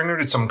go to Springer?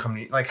 Did someone come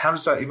to you? Like, how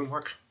does that even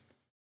work?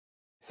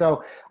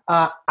 So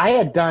I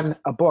had done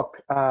a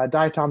book,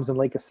 Diatoms and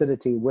Lake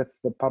Acidity, with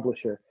the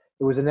publisher.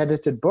 It was an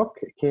edited book.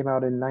 It came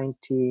out in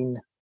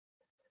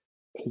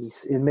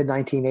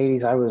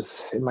mid-1980s. I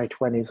was in my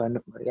 20s.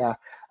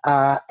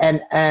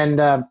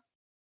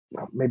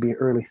 Well, maybe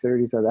early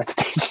 30s at that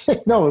stage.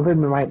 No, I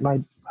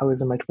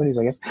was in my 20s,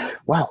 I guess.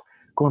 Wow,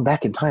 going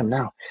back in time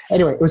now.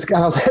 Anyway, it was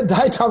called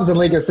Diatoms and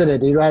Lake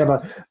Acidity. You write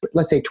about,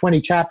 let's say, 20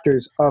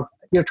 chapters of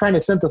trying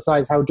to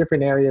synthesize how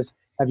different areas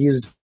have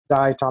used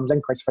diatoms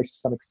and crucifix to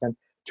some extent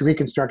to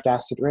reconstruct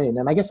acid rain.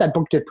 And I guess that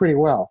book did pretty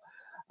well.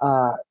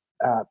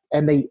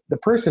 And the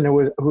person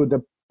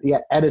the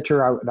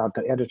editor, not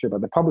the editor,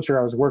 but the publisher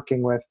I was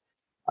working with,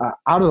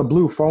 out of the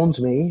blue phones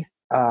me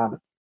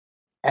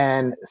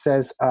and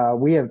says,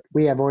 we have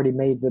already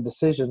made the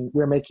decision.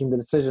 We're making the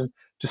decision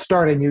to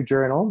start a new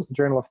Journal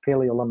of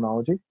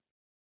Paleolimnology.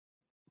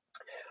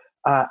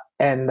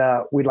 And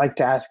we'd like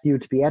to ask you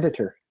to be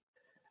editor.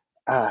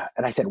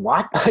 And I said,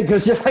 what? I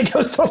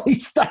was totally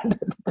stunned.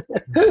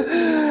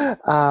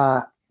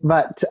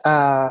 But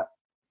I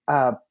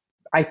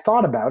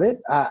thought about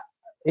it. I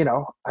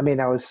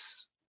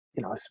was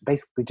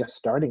basically just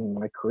starting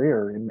my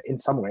career in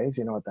some ways,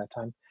 at that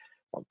time.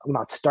 Well, I'm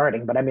not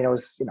starting, but I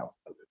was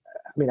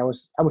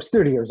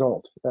 30 years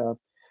old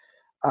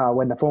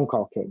when the phone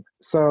call came.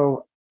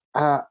 So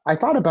I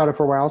thought about it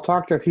for a while,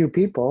 talked to a few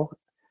people,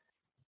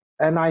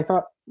 and I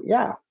thought,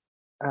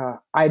 I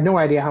had no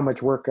idea how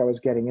much work I was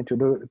getting into.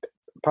 The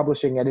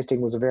publishing,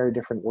 editing was a very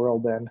different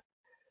world then.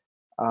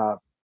 And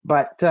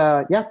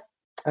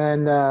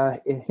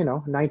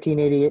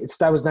 1988.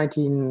 That was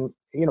 19.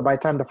 By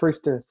the time the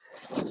first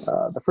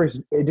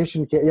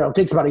edition came, it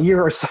takes about a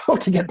year or so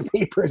to get the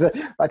papers. I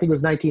think it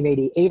was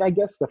 1988. I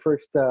guess the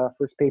first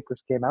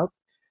papers came out,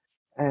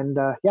 and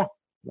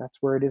that's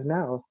where it is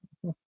now.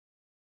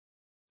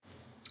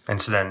 And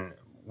so then,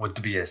 would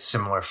there be a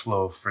similar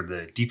flow for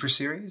the deeper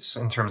series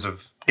in terms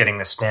of getting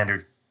the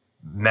standard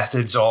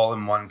methods all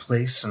in one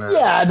place?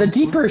 The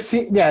deeper,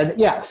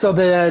 So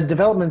the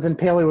developments in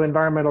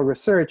paleo-environmental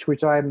research,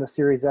 which I'm the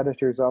series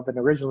editors of, and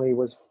originally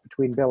was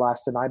between Bill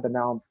Ast and I, but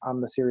now I'm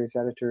the series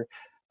editor.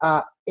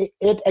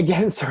 It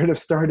again sort of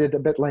started a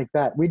bit like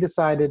that. We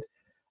decided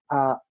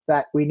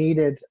that we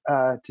needed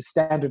to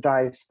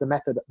standardize the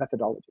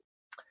methodology.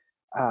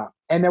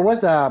 And there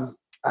was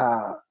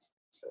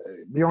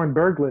Bjorn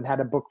Berglund had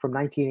a book from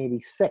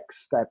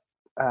 1986 that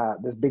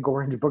this big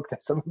orange book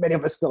that many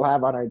of us still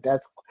have on our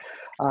desk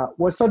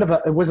was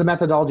a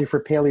methodology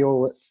for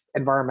paleo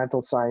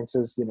environmental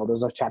sciences.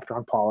 There's a chapter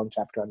on pollen,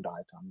 chapter on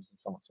diatoms, and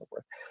so on and so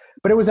forth.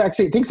 But it was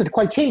actually, things had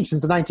quite changed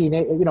since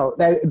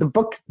the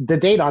book, the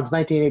date on is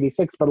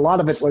 1986, but a lot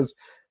of it was,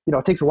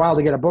 it takes a while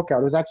to get a book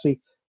out. It was actually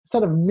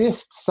sort of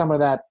missed some of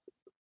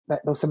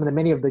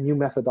many of the new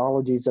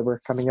methodologies that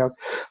were coming out.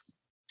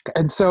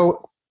 And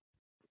so,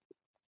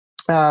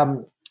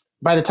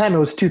 by the time it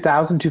was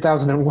 2000,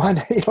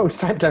 2001, it was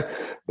time to,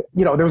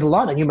 there was a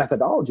lot of new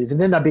methodologies. It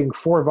ended up being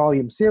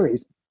 4-volume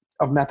series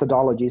of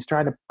methodologies,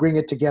 trying to bring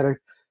it together.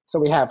 So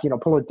we have,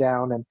 pull it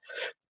down, and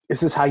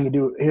this is how you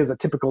do, here's a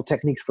typical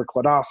techniques for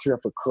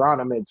Cladostria, for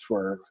chironomids,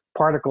 for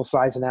particle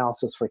size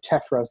analysis, for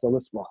tephras, the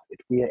list. Well,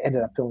 we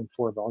ended up filling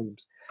 4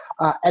 volumes.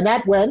 And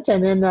that went,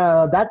 and then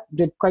that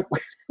did quite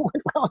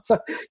well. So,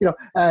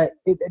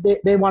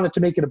 they wanted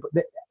to make it,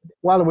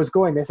 while it was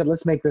going, they said,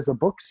 let's make this a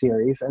book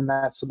series. And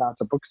now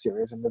it's a book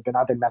series. And there have been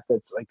other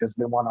methods, like there's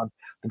been one on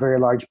the very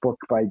large book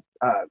by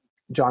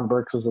John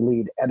Burks was the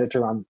lead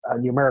editor on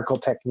numerical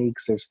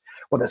techniques. There's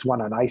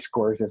one on ice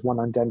cores. There's one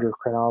on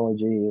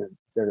dendrochronology.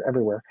 They're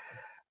everywhere.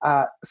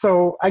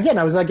 So again,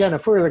 I was a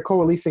further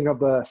coalescing of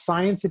the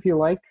science, if you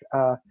like.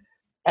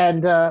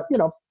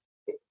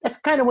 That's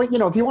kind of what,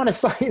 if you want a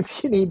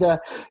science, you need,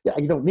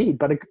 you don't need,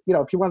 but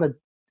if you want to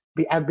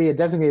be a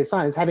designated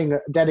science, having a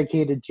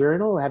dedicated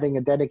journal, having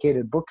a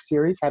dedicated book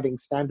series, having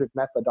standard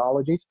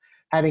methodologies,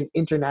 having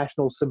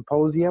international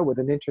symposia with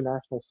an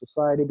international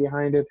society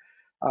behind it.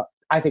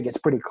 I think it's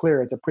pretty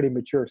clear it's a pretty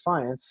mature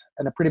science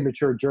and a pretty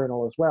mature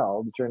journal as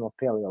well, the Journal of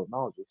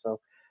Paleolimnology. So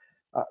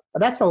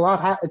that's a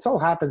lot. It's all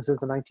happened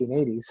since the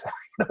 1980s.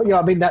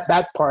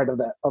 That part of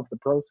the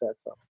process.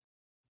 So.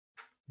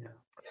 Yeah.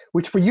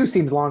 Which for you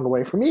seems long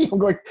away. For me, I'm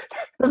going,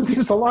 doesn't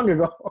seem so long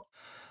ago.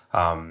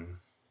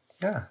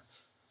 Yeah.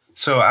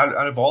 So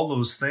out of all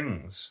those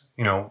things,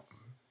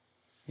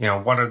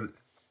 what are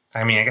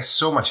I guess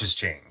so much has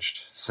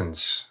changed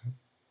since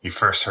you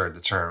first heard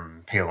the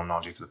term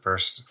paleolimnology for the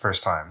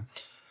first time.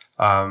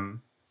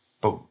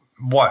 But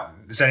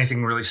does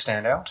anything really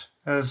stand out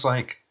as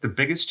like the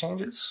biggest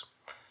changes?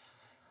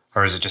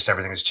 Or is it just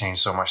everything has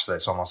changed so much that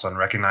it's almost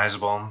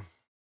unrecognizable?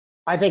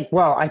 I think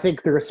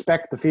the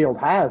respect the field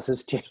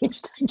has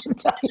changed. I can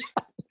tell you.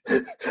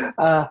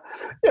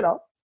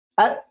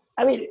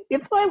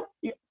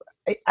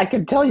 I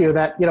can tell you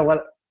that,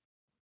 what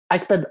I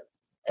spend,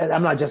 and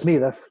I'm not just me,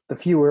 the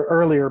fewer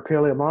earlier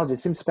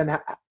paleontologists seem to spend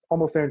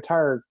almost their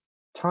entire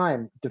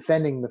time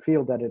defending the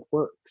field that it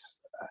works.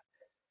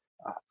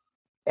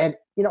 And,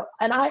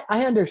 and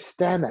I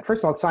understand that.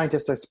 First of all,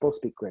 scientists are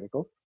supposed to be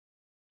critical.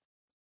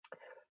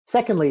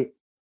 Secondly,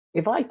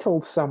 if I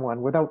told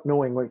someone without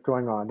knowing what's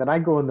going on that I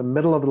go in the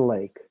middle of the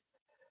lake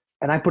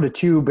and I put a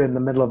tube in the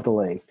middle of the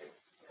lake,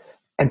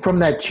 and from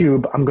that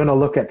tube, I'm going to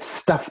look at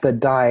stuff that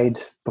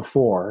died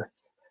before,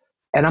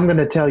 and I'm going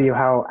to tell you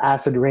how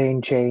acid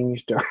rain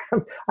changed,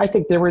 I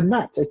think they were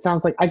nuts. It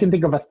sounds like I can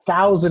think of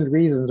 1,000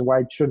 reasons why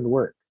it shouldn't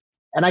work.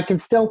 And I can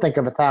still think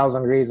of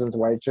 1,000 reasons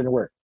why it shouldn't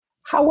work.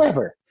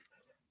 However,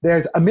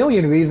 there's a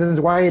million reasons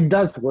why it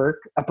does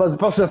work, as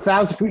opposed to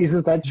 1,000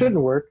 reasons that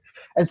shouldn't work.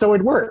 And so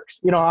it works.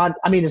 I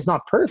mean, it's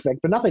not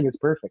perfect, but nothing is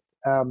perfect.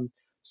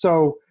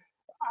 So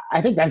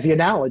I think that's the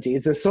analogy.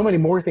 Is there's so many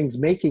more things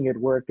making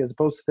it work as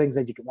opposed to things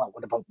that you can, well,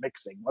 what about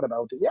mixing? What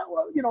about,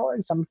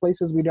 in some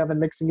places we have a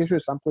mixing issue,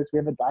 some places we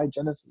have a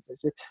diagenesis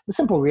issue. The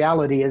simple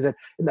reality is that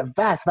in the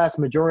vast, vast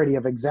majority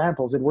of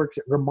examples, it works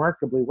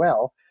remarkably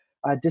well,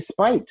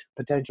 despite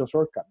potential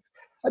shortcomings.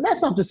 And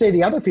that's not to say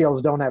the other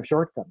fields don't have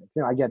shortcomings.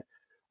 I get,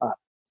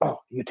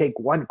 you take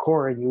one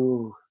core and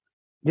you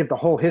give the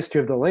whole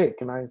history of the lake.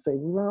 And I say,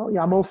 well,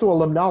 yeah, I'm also a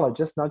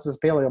limnologist, not just a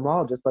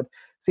paleontologist, but it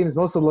seems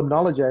most of the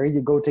limnology area,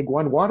 you go take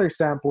one water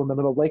sample in the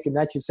middle of the lake and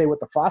that you say what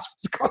the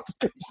phosphorus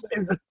concentration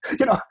is.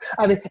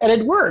 And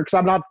it works.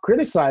 I'm not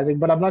criticizing,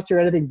 but I'm not sure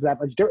anything's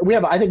that much different.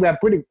 I think we have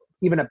pretty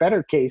even a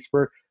better case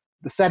where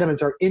the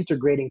sediments are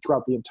integrating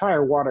throughout the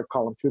entire water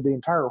column, through the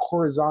entire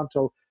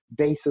horizontal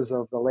bases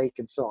of the lake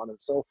and so on and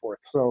so forth.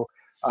 So,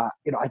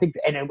 I think,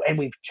 and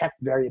we've checked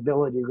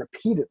variability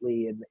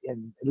repeatedly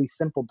in at least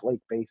simple lake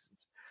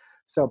basins.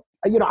 So,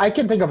 I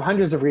can think of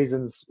hundreds of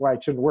reasons why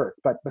it shouldn't work,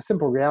 but the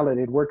simple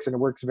reality, it works, and it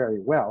works very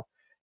well.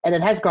 And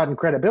it has gotten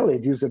credibility.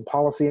 It's used in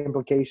policy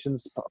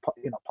implications.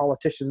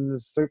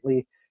 Politicians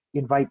certainly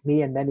invite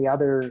me and many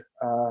other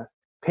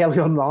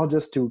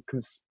paleontologists to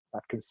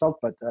not consult,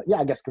 but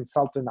I guess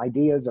consult in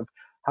ideas of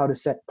how to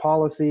set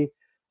policy.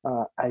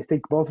 I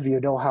think both of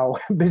you know how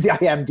busy I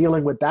am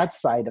dealing with that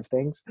side of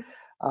things.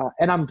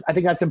 And I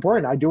think that's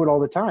important. I do it all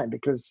the time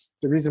because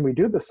the reason we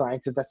do the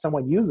science is that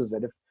someone uses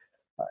it.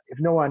 If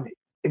no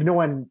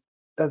one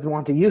doesn't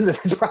want to use it,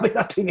 it's probably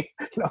not doing it.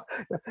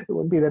 It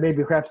wouldn't be that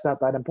maybe perhaps not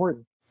that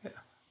important. Yeah.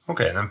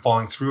 Okay, and then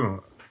following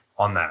through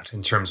on that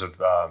in terms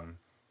of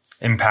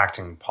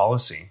impacting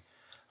policy,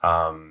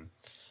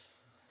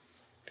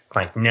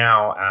 like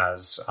now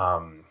as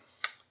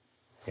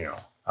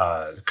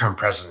the current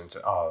president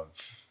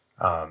of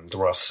the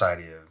Royal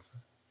Society of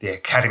the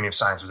Academy of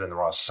Science within the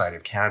Royal Society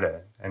of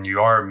Canada, and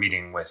you are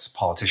meeting with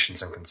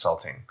politicians and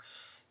consulting,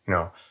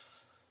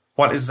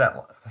 what is that?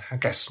 I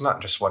guess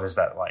not just what is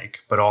that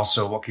like, but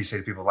also what can you say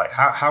to people like,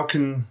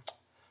 do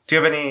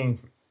you have any,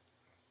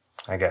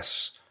 I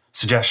guess,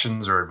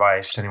 suggestions or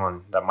advice to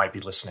anyone that might be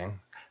listening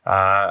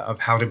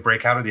of how to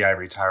break out of the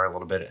ivory tower a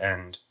little bit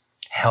and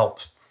help,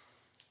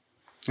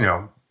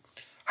 how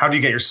do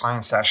you get your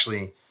science to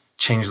actually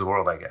change the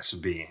world, I guess,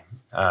 would be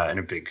in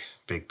a big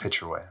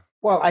picture way?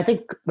 Well, I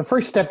think the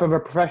first step of a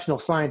professional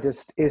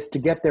scientist is to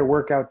get their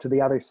work out to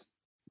the other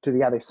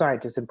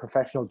scientists in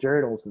professional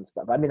journals and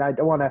stuff. I mean, I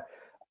don't want to.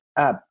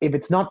 If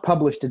it's not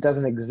published, it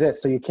doesn't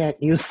exist. So you can't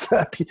use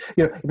if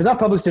it's not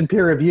published in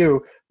peer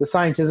review, the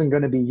science isn't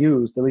going to be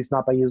used, at least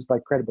not used by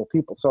credible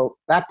people. So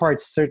that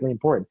part's certainly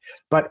important.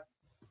 But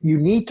you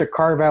need to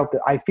carve out the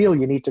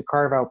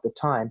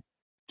time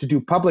to do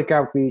public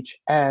outreach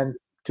and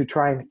to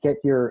try and get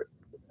your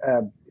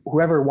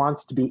whoever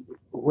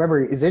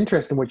is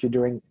interested in what you're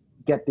doing,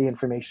 get the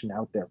information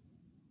out there.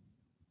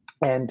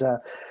 And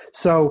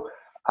so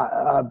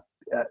that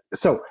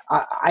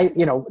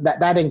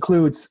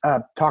includes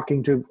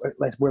talking to,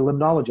 we're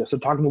limnologists, so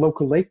talking to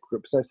local lake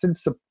groups.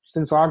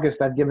 Since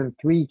August, I've given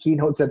 3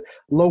 keynotes at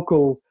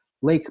local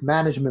lake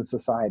management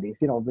societies,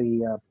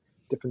 the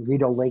different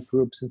Rideau lake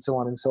groups and so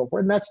on and so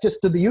forth. And that's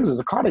just to the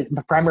users,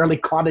 primarily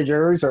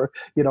cottagers or,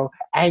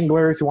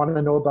 anglers who want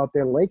to know about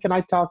their lake. And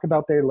I talk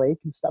about their lake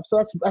and stuff.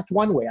 So that's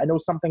one way. I know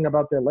something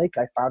about their lake.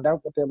 I found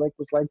out what their lake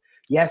was like.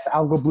 Yes,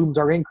 algal blooms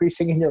are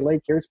increasing in your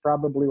lake. Here's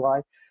probably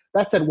why.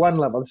 That's at one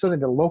level, certainly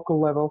the local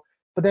level.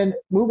 But then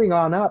moving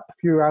on up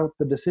throughout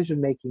the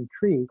decision-making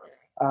tree,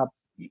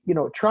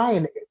 try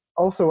and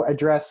also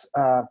address,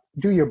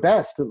 do your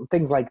best,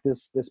 things like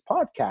this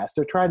podcast,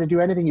 or try to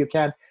do anything you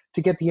can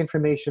to get the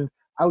information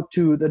out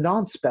to the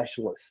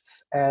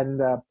non-specialists.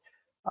 And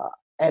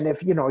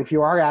if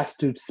you are asked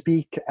to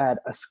speak at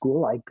a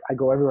school, I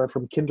go everywhere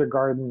from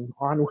kindergarten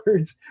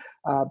onwards,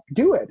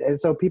 do it. And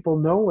so people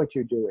know what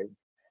you're doing.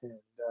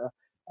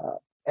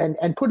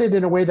 And put it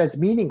in a way that's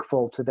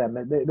meaningful to them.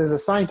 There's a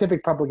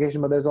scientific publication,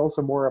 but there's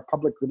also more a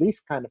public release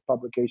kind of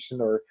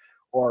publication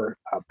or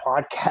a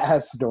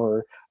podcast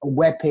or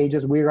web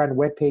pages. We run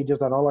web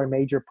pages on all our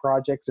major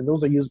projects, and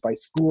those are used by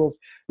schools.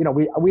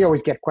 We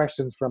always get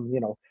questions from,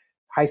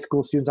 high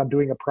school students. I'm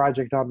doing a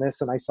project on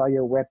this, and I saw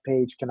your web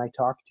page. Can I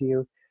talk to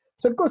you?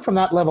 So it goes from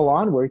that level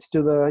onwards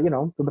to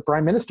the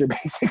prime minister,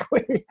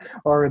 basically,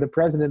 or the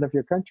president of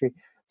your country.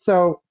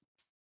 So,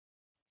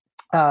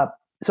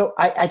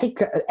 I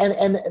think,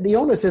 and the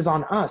onus is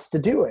on us to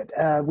do it.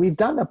 We've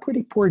done a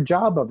pretty poor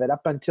job of it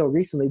up until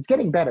recently. It's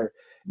getting better,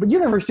 but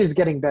university is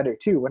getting better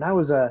too. When I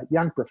was a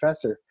young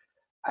professor,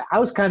 I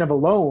was kind of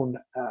alone.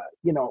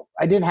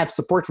 I didn't have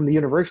support from the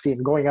university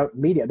and going out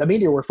in media. The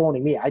media were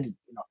phoning me. I didn't,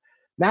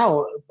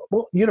 Now,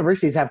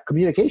 universities have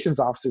communications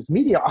officers,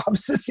 media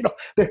offices.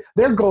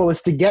 Their goal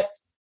is to get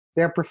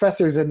their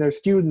professors and their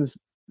students,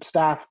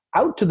 staff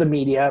out to the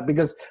media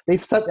because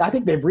I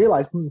think they've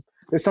realized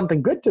there's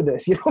something good to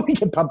this. We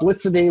get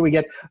publicity, we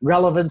get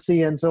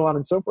relevancy, and so on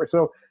and so forth.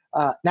 So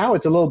now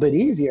it's a little bit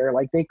easier.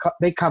 Like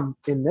they come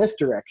in this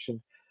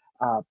direction,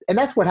 and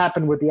that's what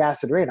happened with the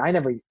acid rain. I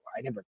never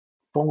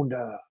phoned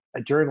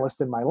a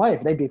journalist in my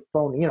life. They'd be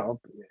phoning,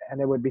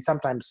 and it would be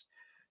sometimes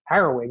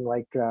harrowing,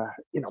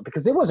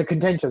 because it was a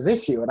contentious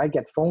issue, and I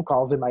get phone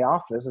calls in my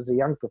office as a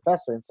young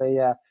professor and say,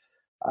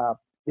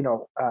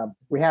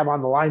 we have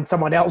on the line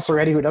someone else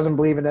already who doesn't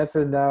believe in this,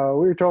 and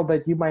we were told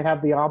that you might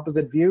have the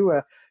opposite view.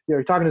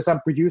 You're talking to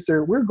some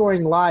producer. We're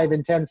going live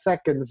in 10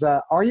 seconds.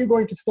 Are you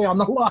going to stay on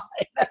the line?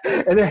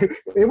 And then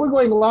we're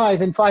going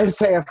live in 5,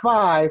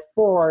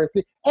 4,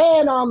 3,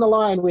 and on the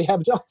line we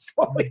have John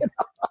Small.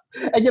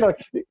 And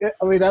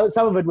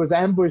some of it was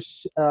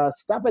ambush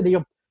stuff,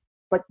 and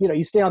but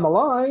you stay on the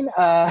line.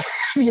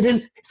 You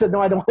didn't. He said,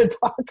 no, I don't want to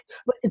talk.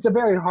 But it's a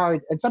very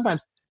hard, and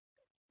sometimes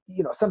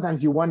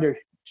you wonder,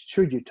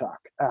 should you talk?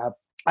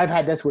 I've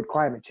had this with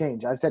climate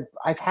change.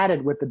 I've had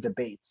it with the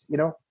debates.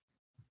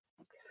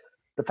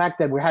 The fact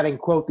that we're having,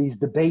 quote, these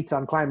debates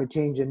on climate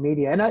change in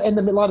media, and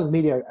a lot of the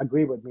media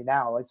agree with me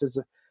now. It's just,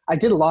 I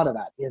did a lot of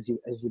that, as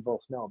you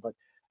both know. But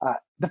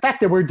the fact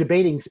that we're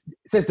debating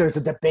says there's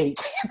a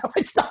debate.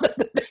 It's not a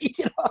debate.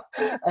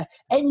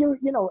 And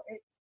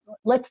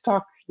let's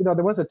talk.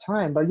 There was a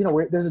time, but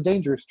there's a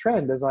dangerous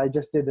trend, as I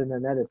just did in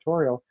an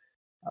editorial.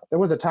 There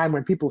was a time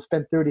when people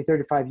spent 30,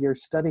 35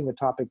 years studying a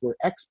topic were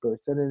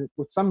experts, and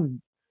with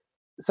some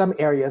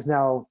areas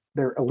now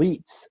they're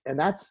elites, and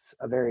that's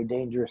a very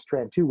dangerous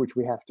trend too, which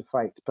we have to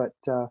fight. But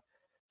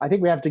I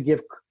think we have to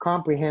give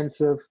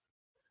comprehensive,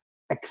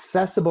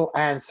 accessible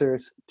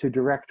answers to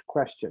direct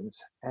questions,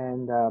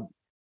 and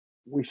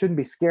we shouldn't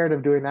be scared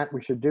of doing that.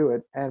 We should do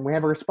it, and we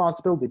have a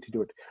responsibility to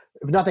do it.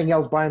 If nothing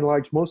else, by and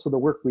large, most of the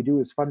work we do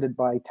is funded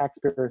by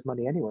taxpayers'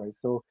 money anyway,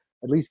 so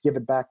at least give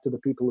it back to the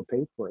people who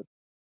paid for it.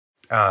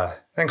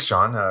 Thanks,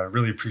 John.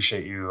 Really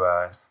appreciate you,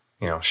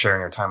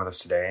 sharing your time with us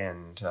today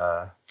and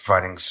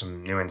providing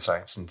some new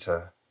insights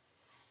into,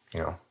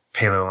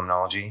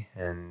 paleolimnology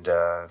and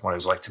what it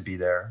was like to be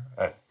there,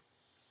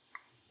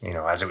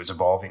 as it was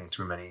evolving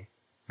through many,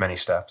 many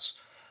steps.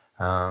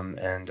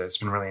 And it's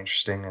been really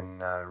interesting,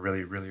 and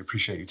really, really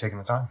appreciate you taking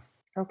the time.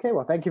 Okay,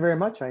 well, thank you very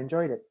much. I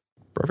enjoyed it.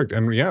 Perfect.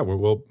 And yeah,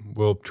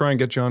 we'll try and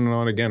get John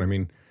on again. I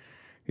mean,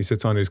 he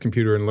sits on his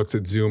computer and looks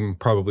at Zoom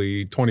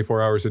probably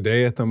 24 hours a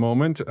day at the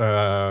moment.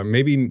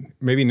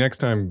 Maybe next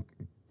time,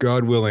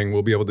 God willing,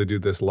 we'll be able to do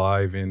this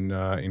live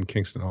in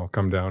Kingston. I'll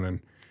come down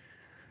and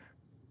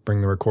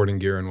bring the recording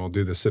gear, and we'll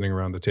do this sitting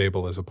around the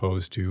table as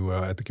opposed to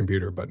at the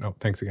computer. But no,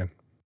 thanks again.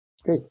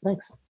 Great,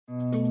 thanks.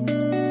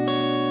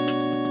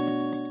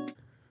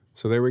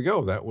 So there we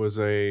go. That was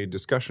a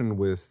discussion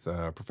with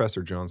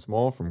Professor John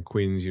Small from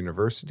Queen's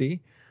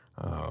University.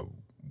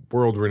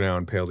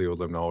 World-renowned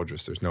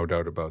paleolimnologist, there's no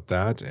doubt about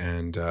that.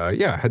 And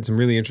had some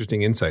really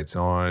interesting insights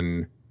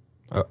on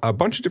a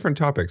bunch of different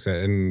topics,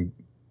 and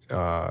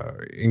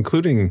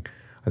including,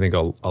 I think,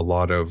 a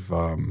lot of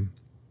kind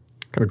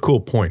of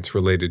cool points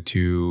related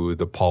to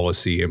the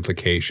policy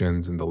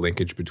implications and the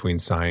linkage between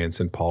science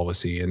and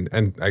policy.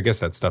 And I guess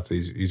that's stuff that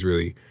he's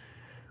really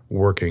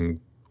working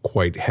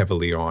quite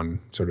heavily on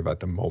sort of at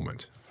the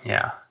moment.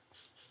 Yeah.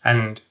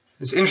 And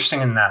it's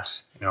interesting in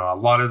that, a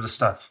lot of the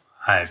stuff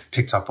I've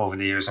picked up over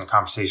the years in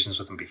conversations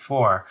with him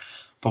before.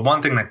 But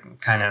one thing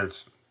that kind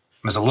of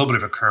was a little bit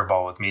of a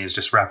curveball with me is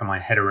just wrapping my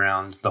head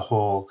around the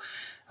whole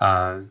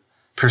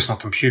personal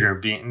computer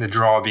being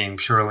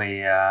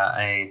purely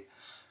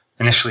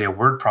initially a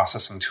word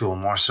processing tool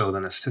more so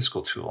than a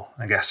statistical tool.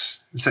 I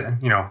guess,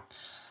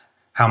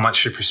 how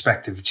much your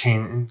perspective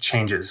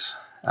changes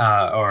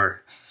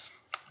or,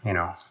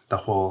 the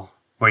whole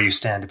where you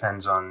stand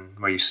depends on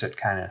where you sit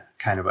kind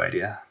of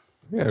idea.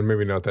 Yeah, and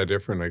maybe not that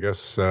different, I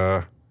guess.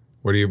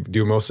 What do you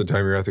do most of the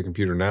time you're at the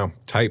computer now?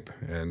 Type.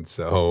 And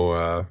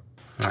so...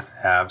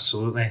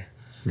 Absolutely.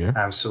 Yeah.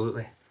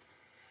 Absolutely.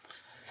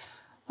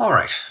 All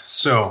right.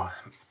 So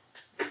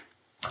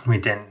we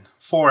did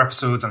 4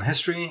 episodes on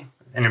history,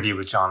 interview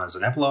with John as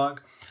an epilogue,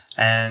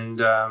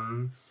 and I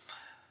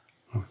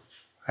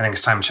think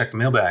it's time to check the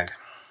mailbag.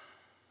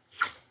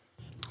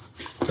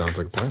 Sounds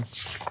like a plan.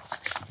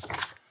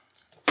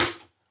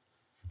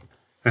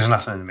 There's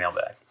nothing in the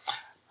mailbag.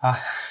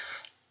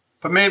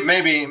 But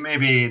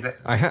maybe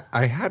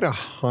I had a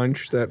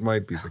hunch that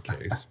might be the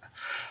case.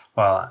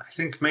 Well, I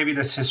think maybe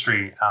this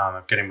history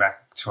of getting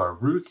back to our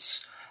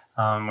roots,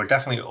 we're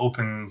definitely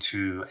open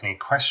to any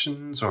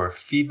questions or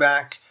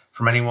feedback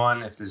from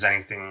anyone. If there's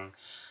any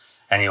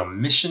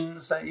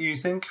omissions that you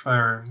think,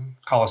 or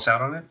call us out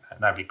on it,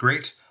 that'd be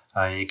great.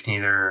 You can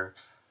either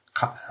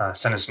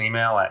send us an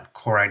email at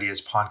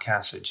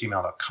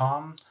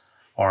coreideaspodcast@gmail.com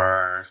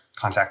or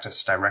contact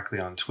us directly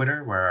on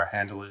Twitter, where our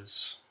handle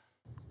is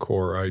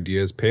Core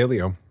Ideas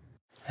Paleo.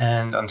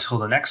 And until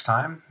the next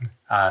time,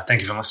 thank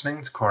you for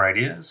listening to Core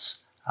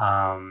Ideas.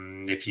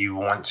 If you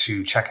want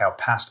to check out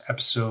past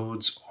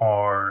episodes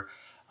or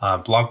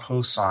blog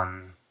posts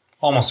on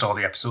almost all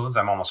the episodes,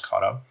 I'm almost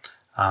caught up.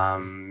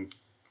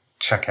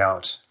 Check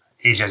out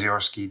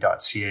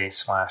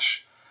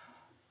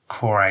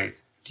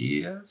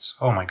ajeziorski.ca/coreideas.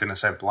 Oh my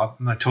goodness, I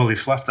totally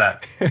fluffed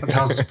that.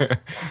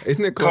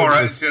 Isn't it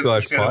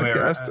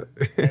core/podcast?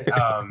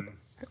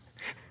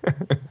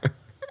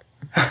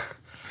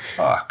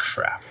 Oh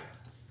crap!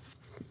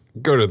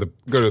 Go to the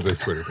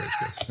Twitter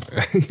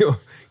page.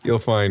 You'll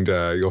find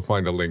a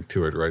link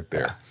to it right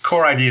there.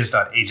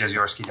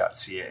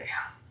 Coreideas.ajeziorski.ca.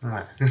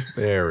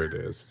 There it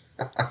is.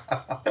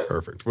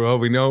 Perfect. Well,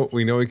 we know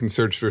we can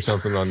search for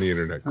something on the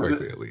internet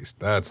quickly, at least.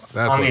 That's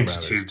on what the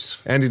matters.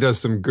 tubes. And he does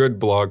some good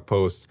blog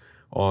posts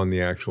on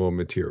the actual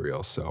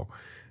material. So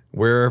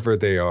wherever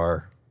they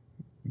are,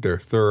 they're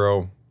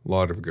thorough. A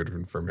lot of good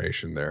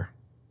information there.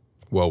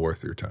 Well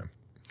worth your time.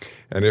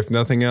 And if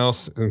nothing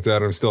else, since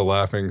Adam's still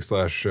laughing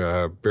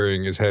 /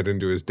 burying his head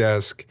into his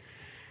desk,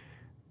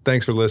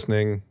 thanks for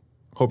listening.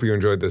 Hope you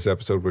enjoyed this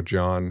episode with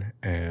John.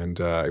 And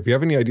if you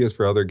have any ideas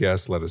for other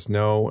guests, let us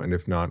know. And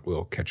if not,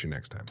 we'll catch you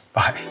next time.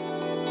 Bye.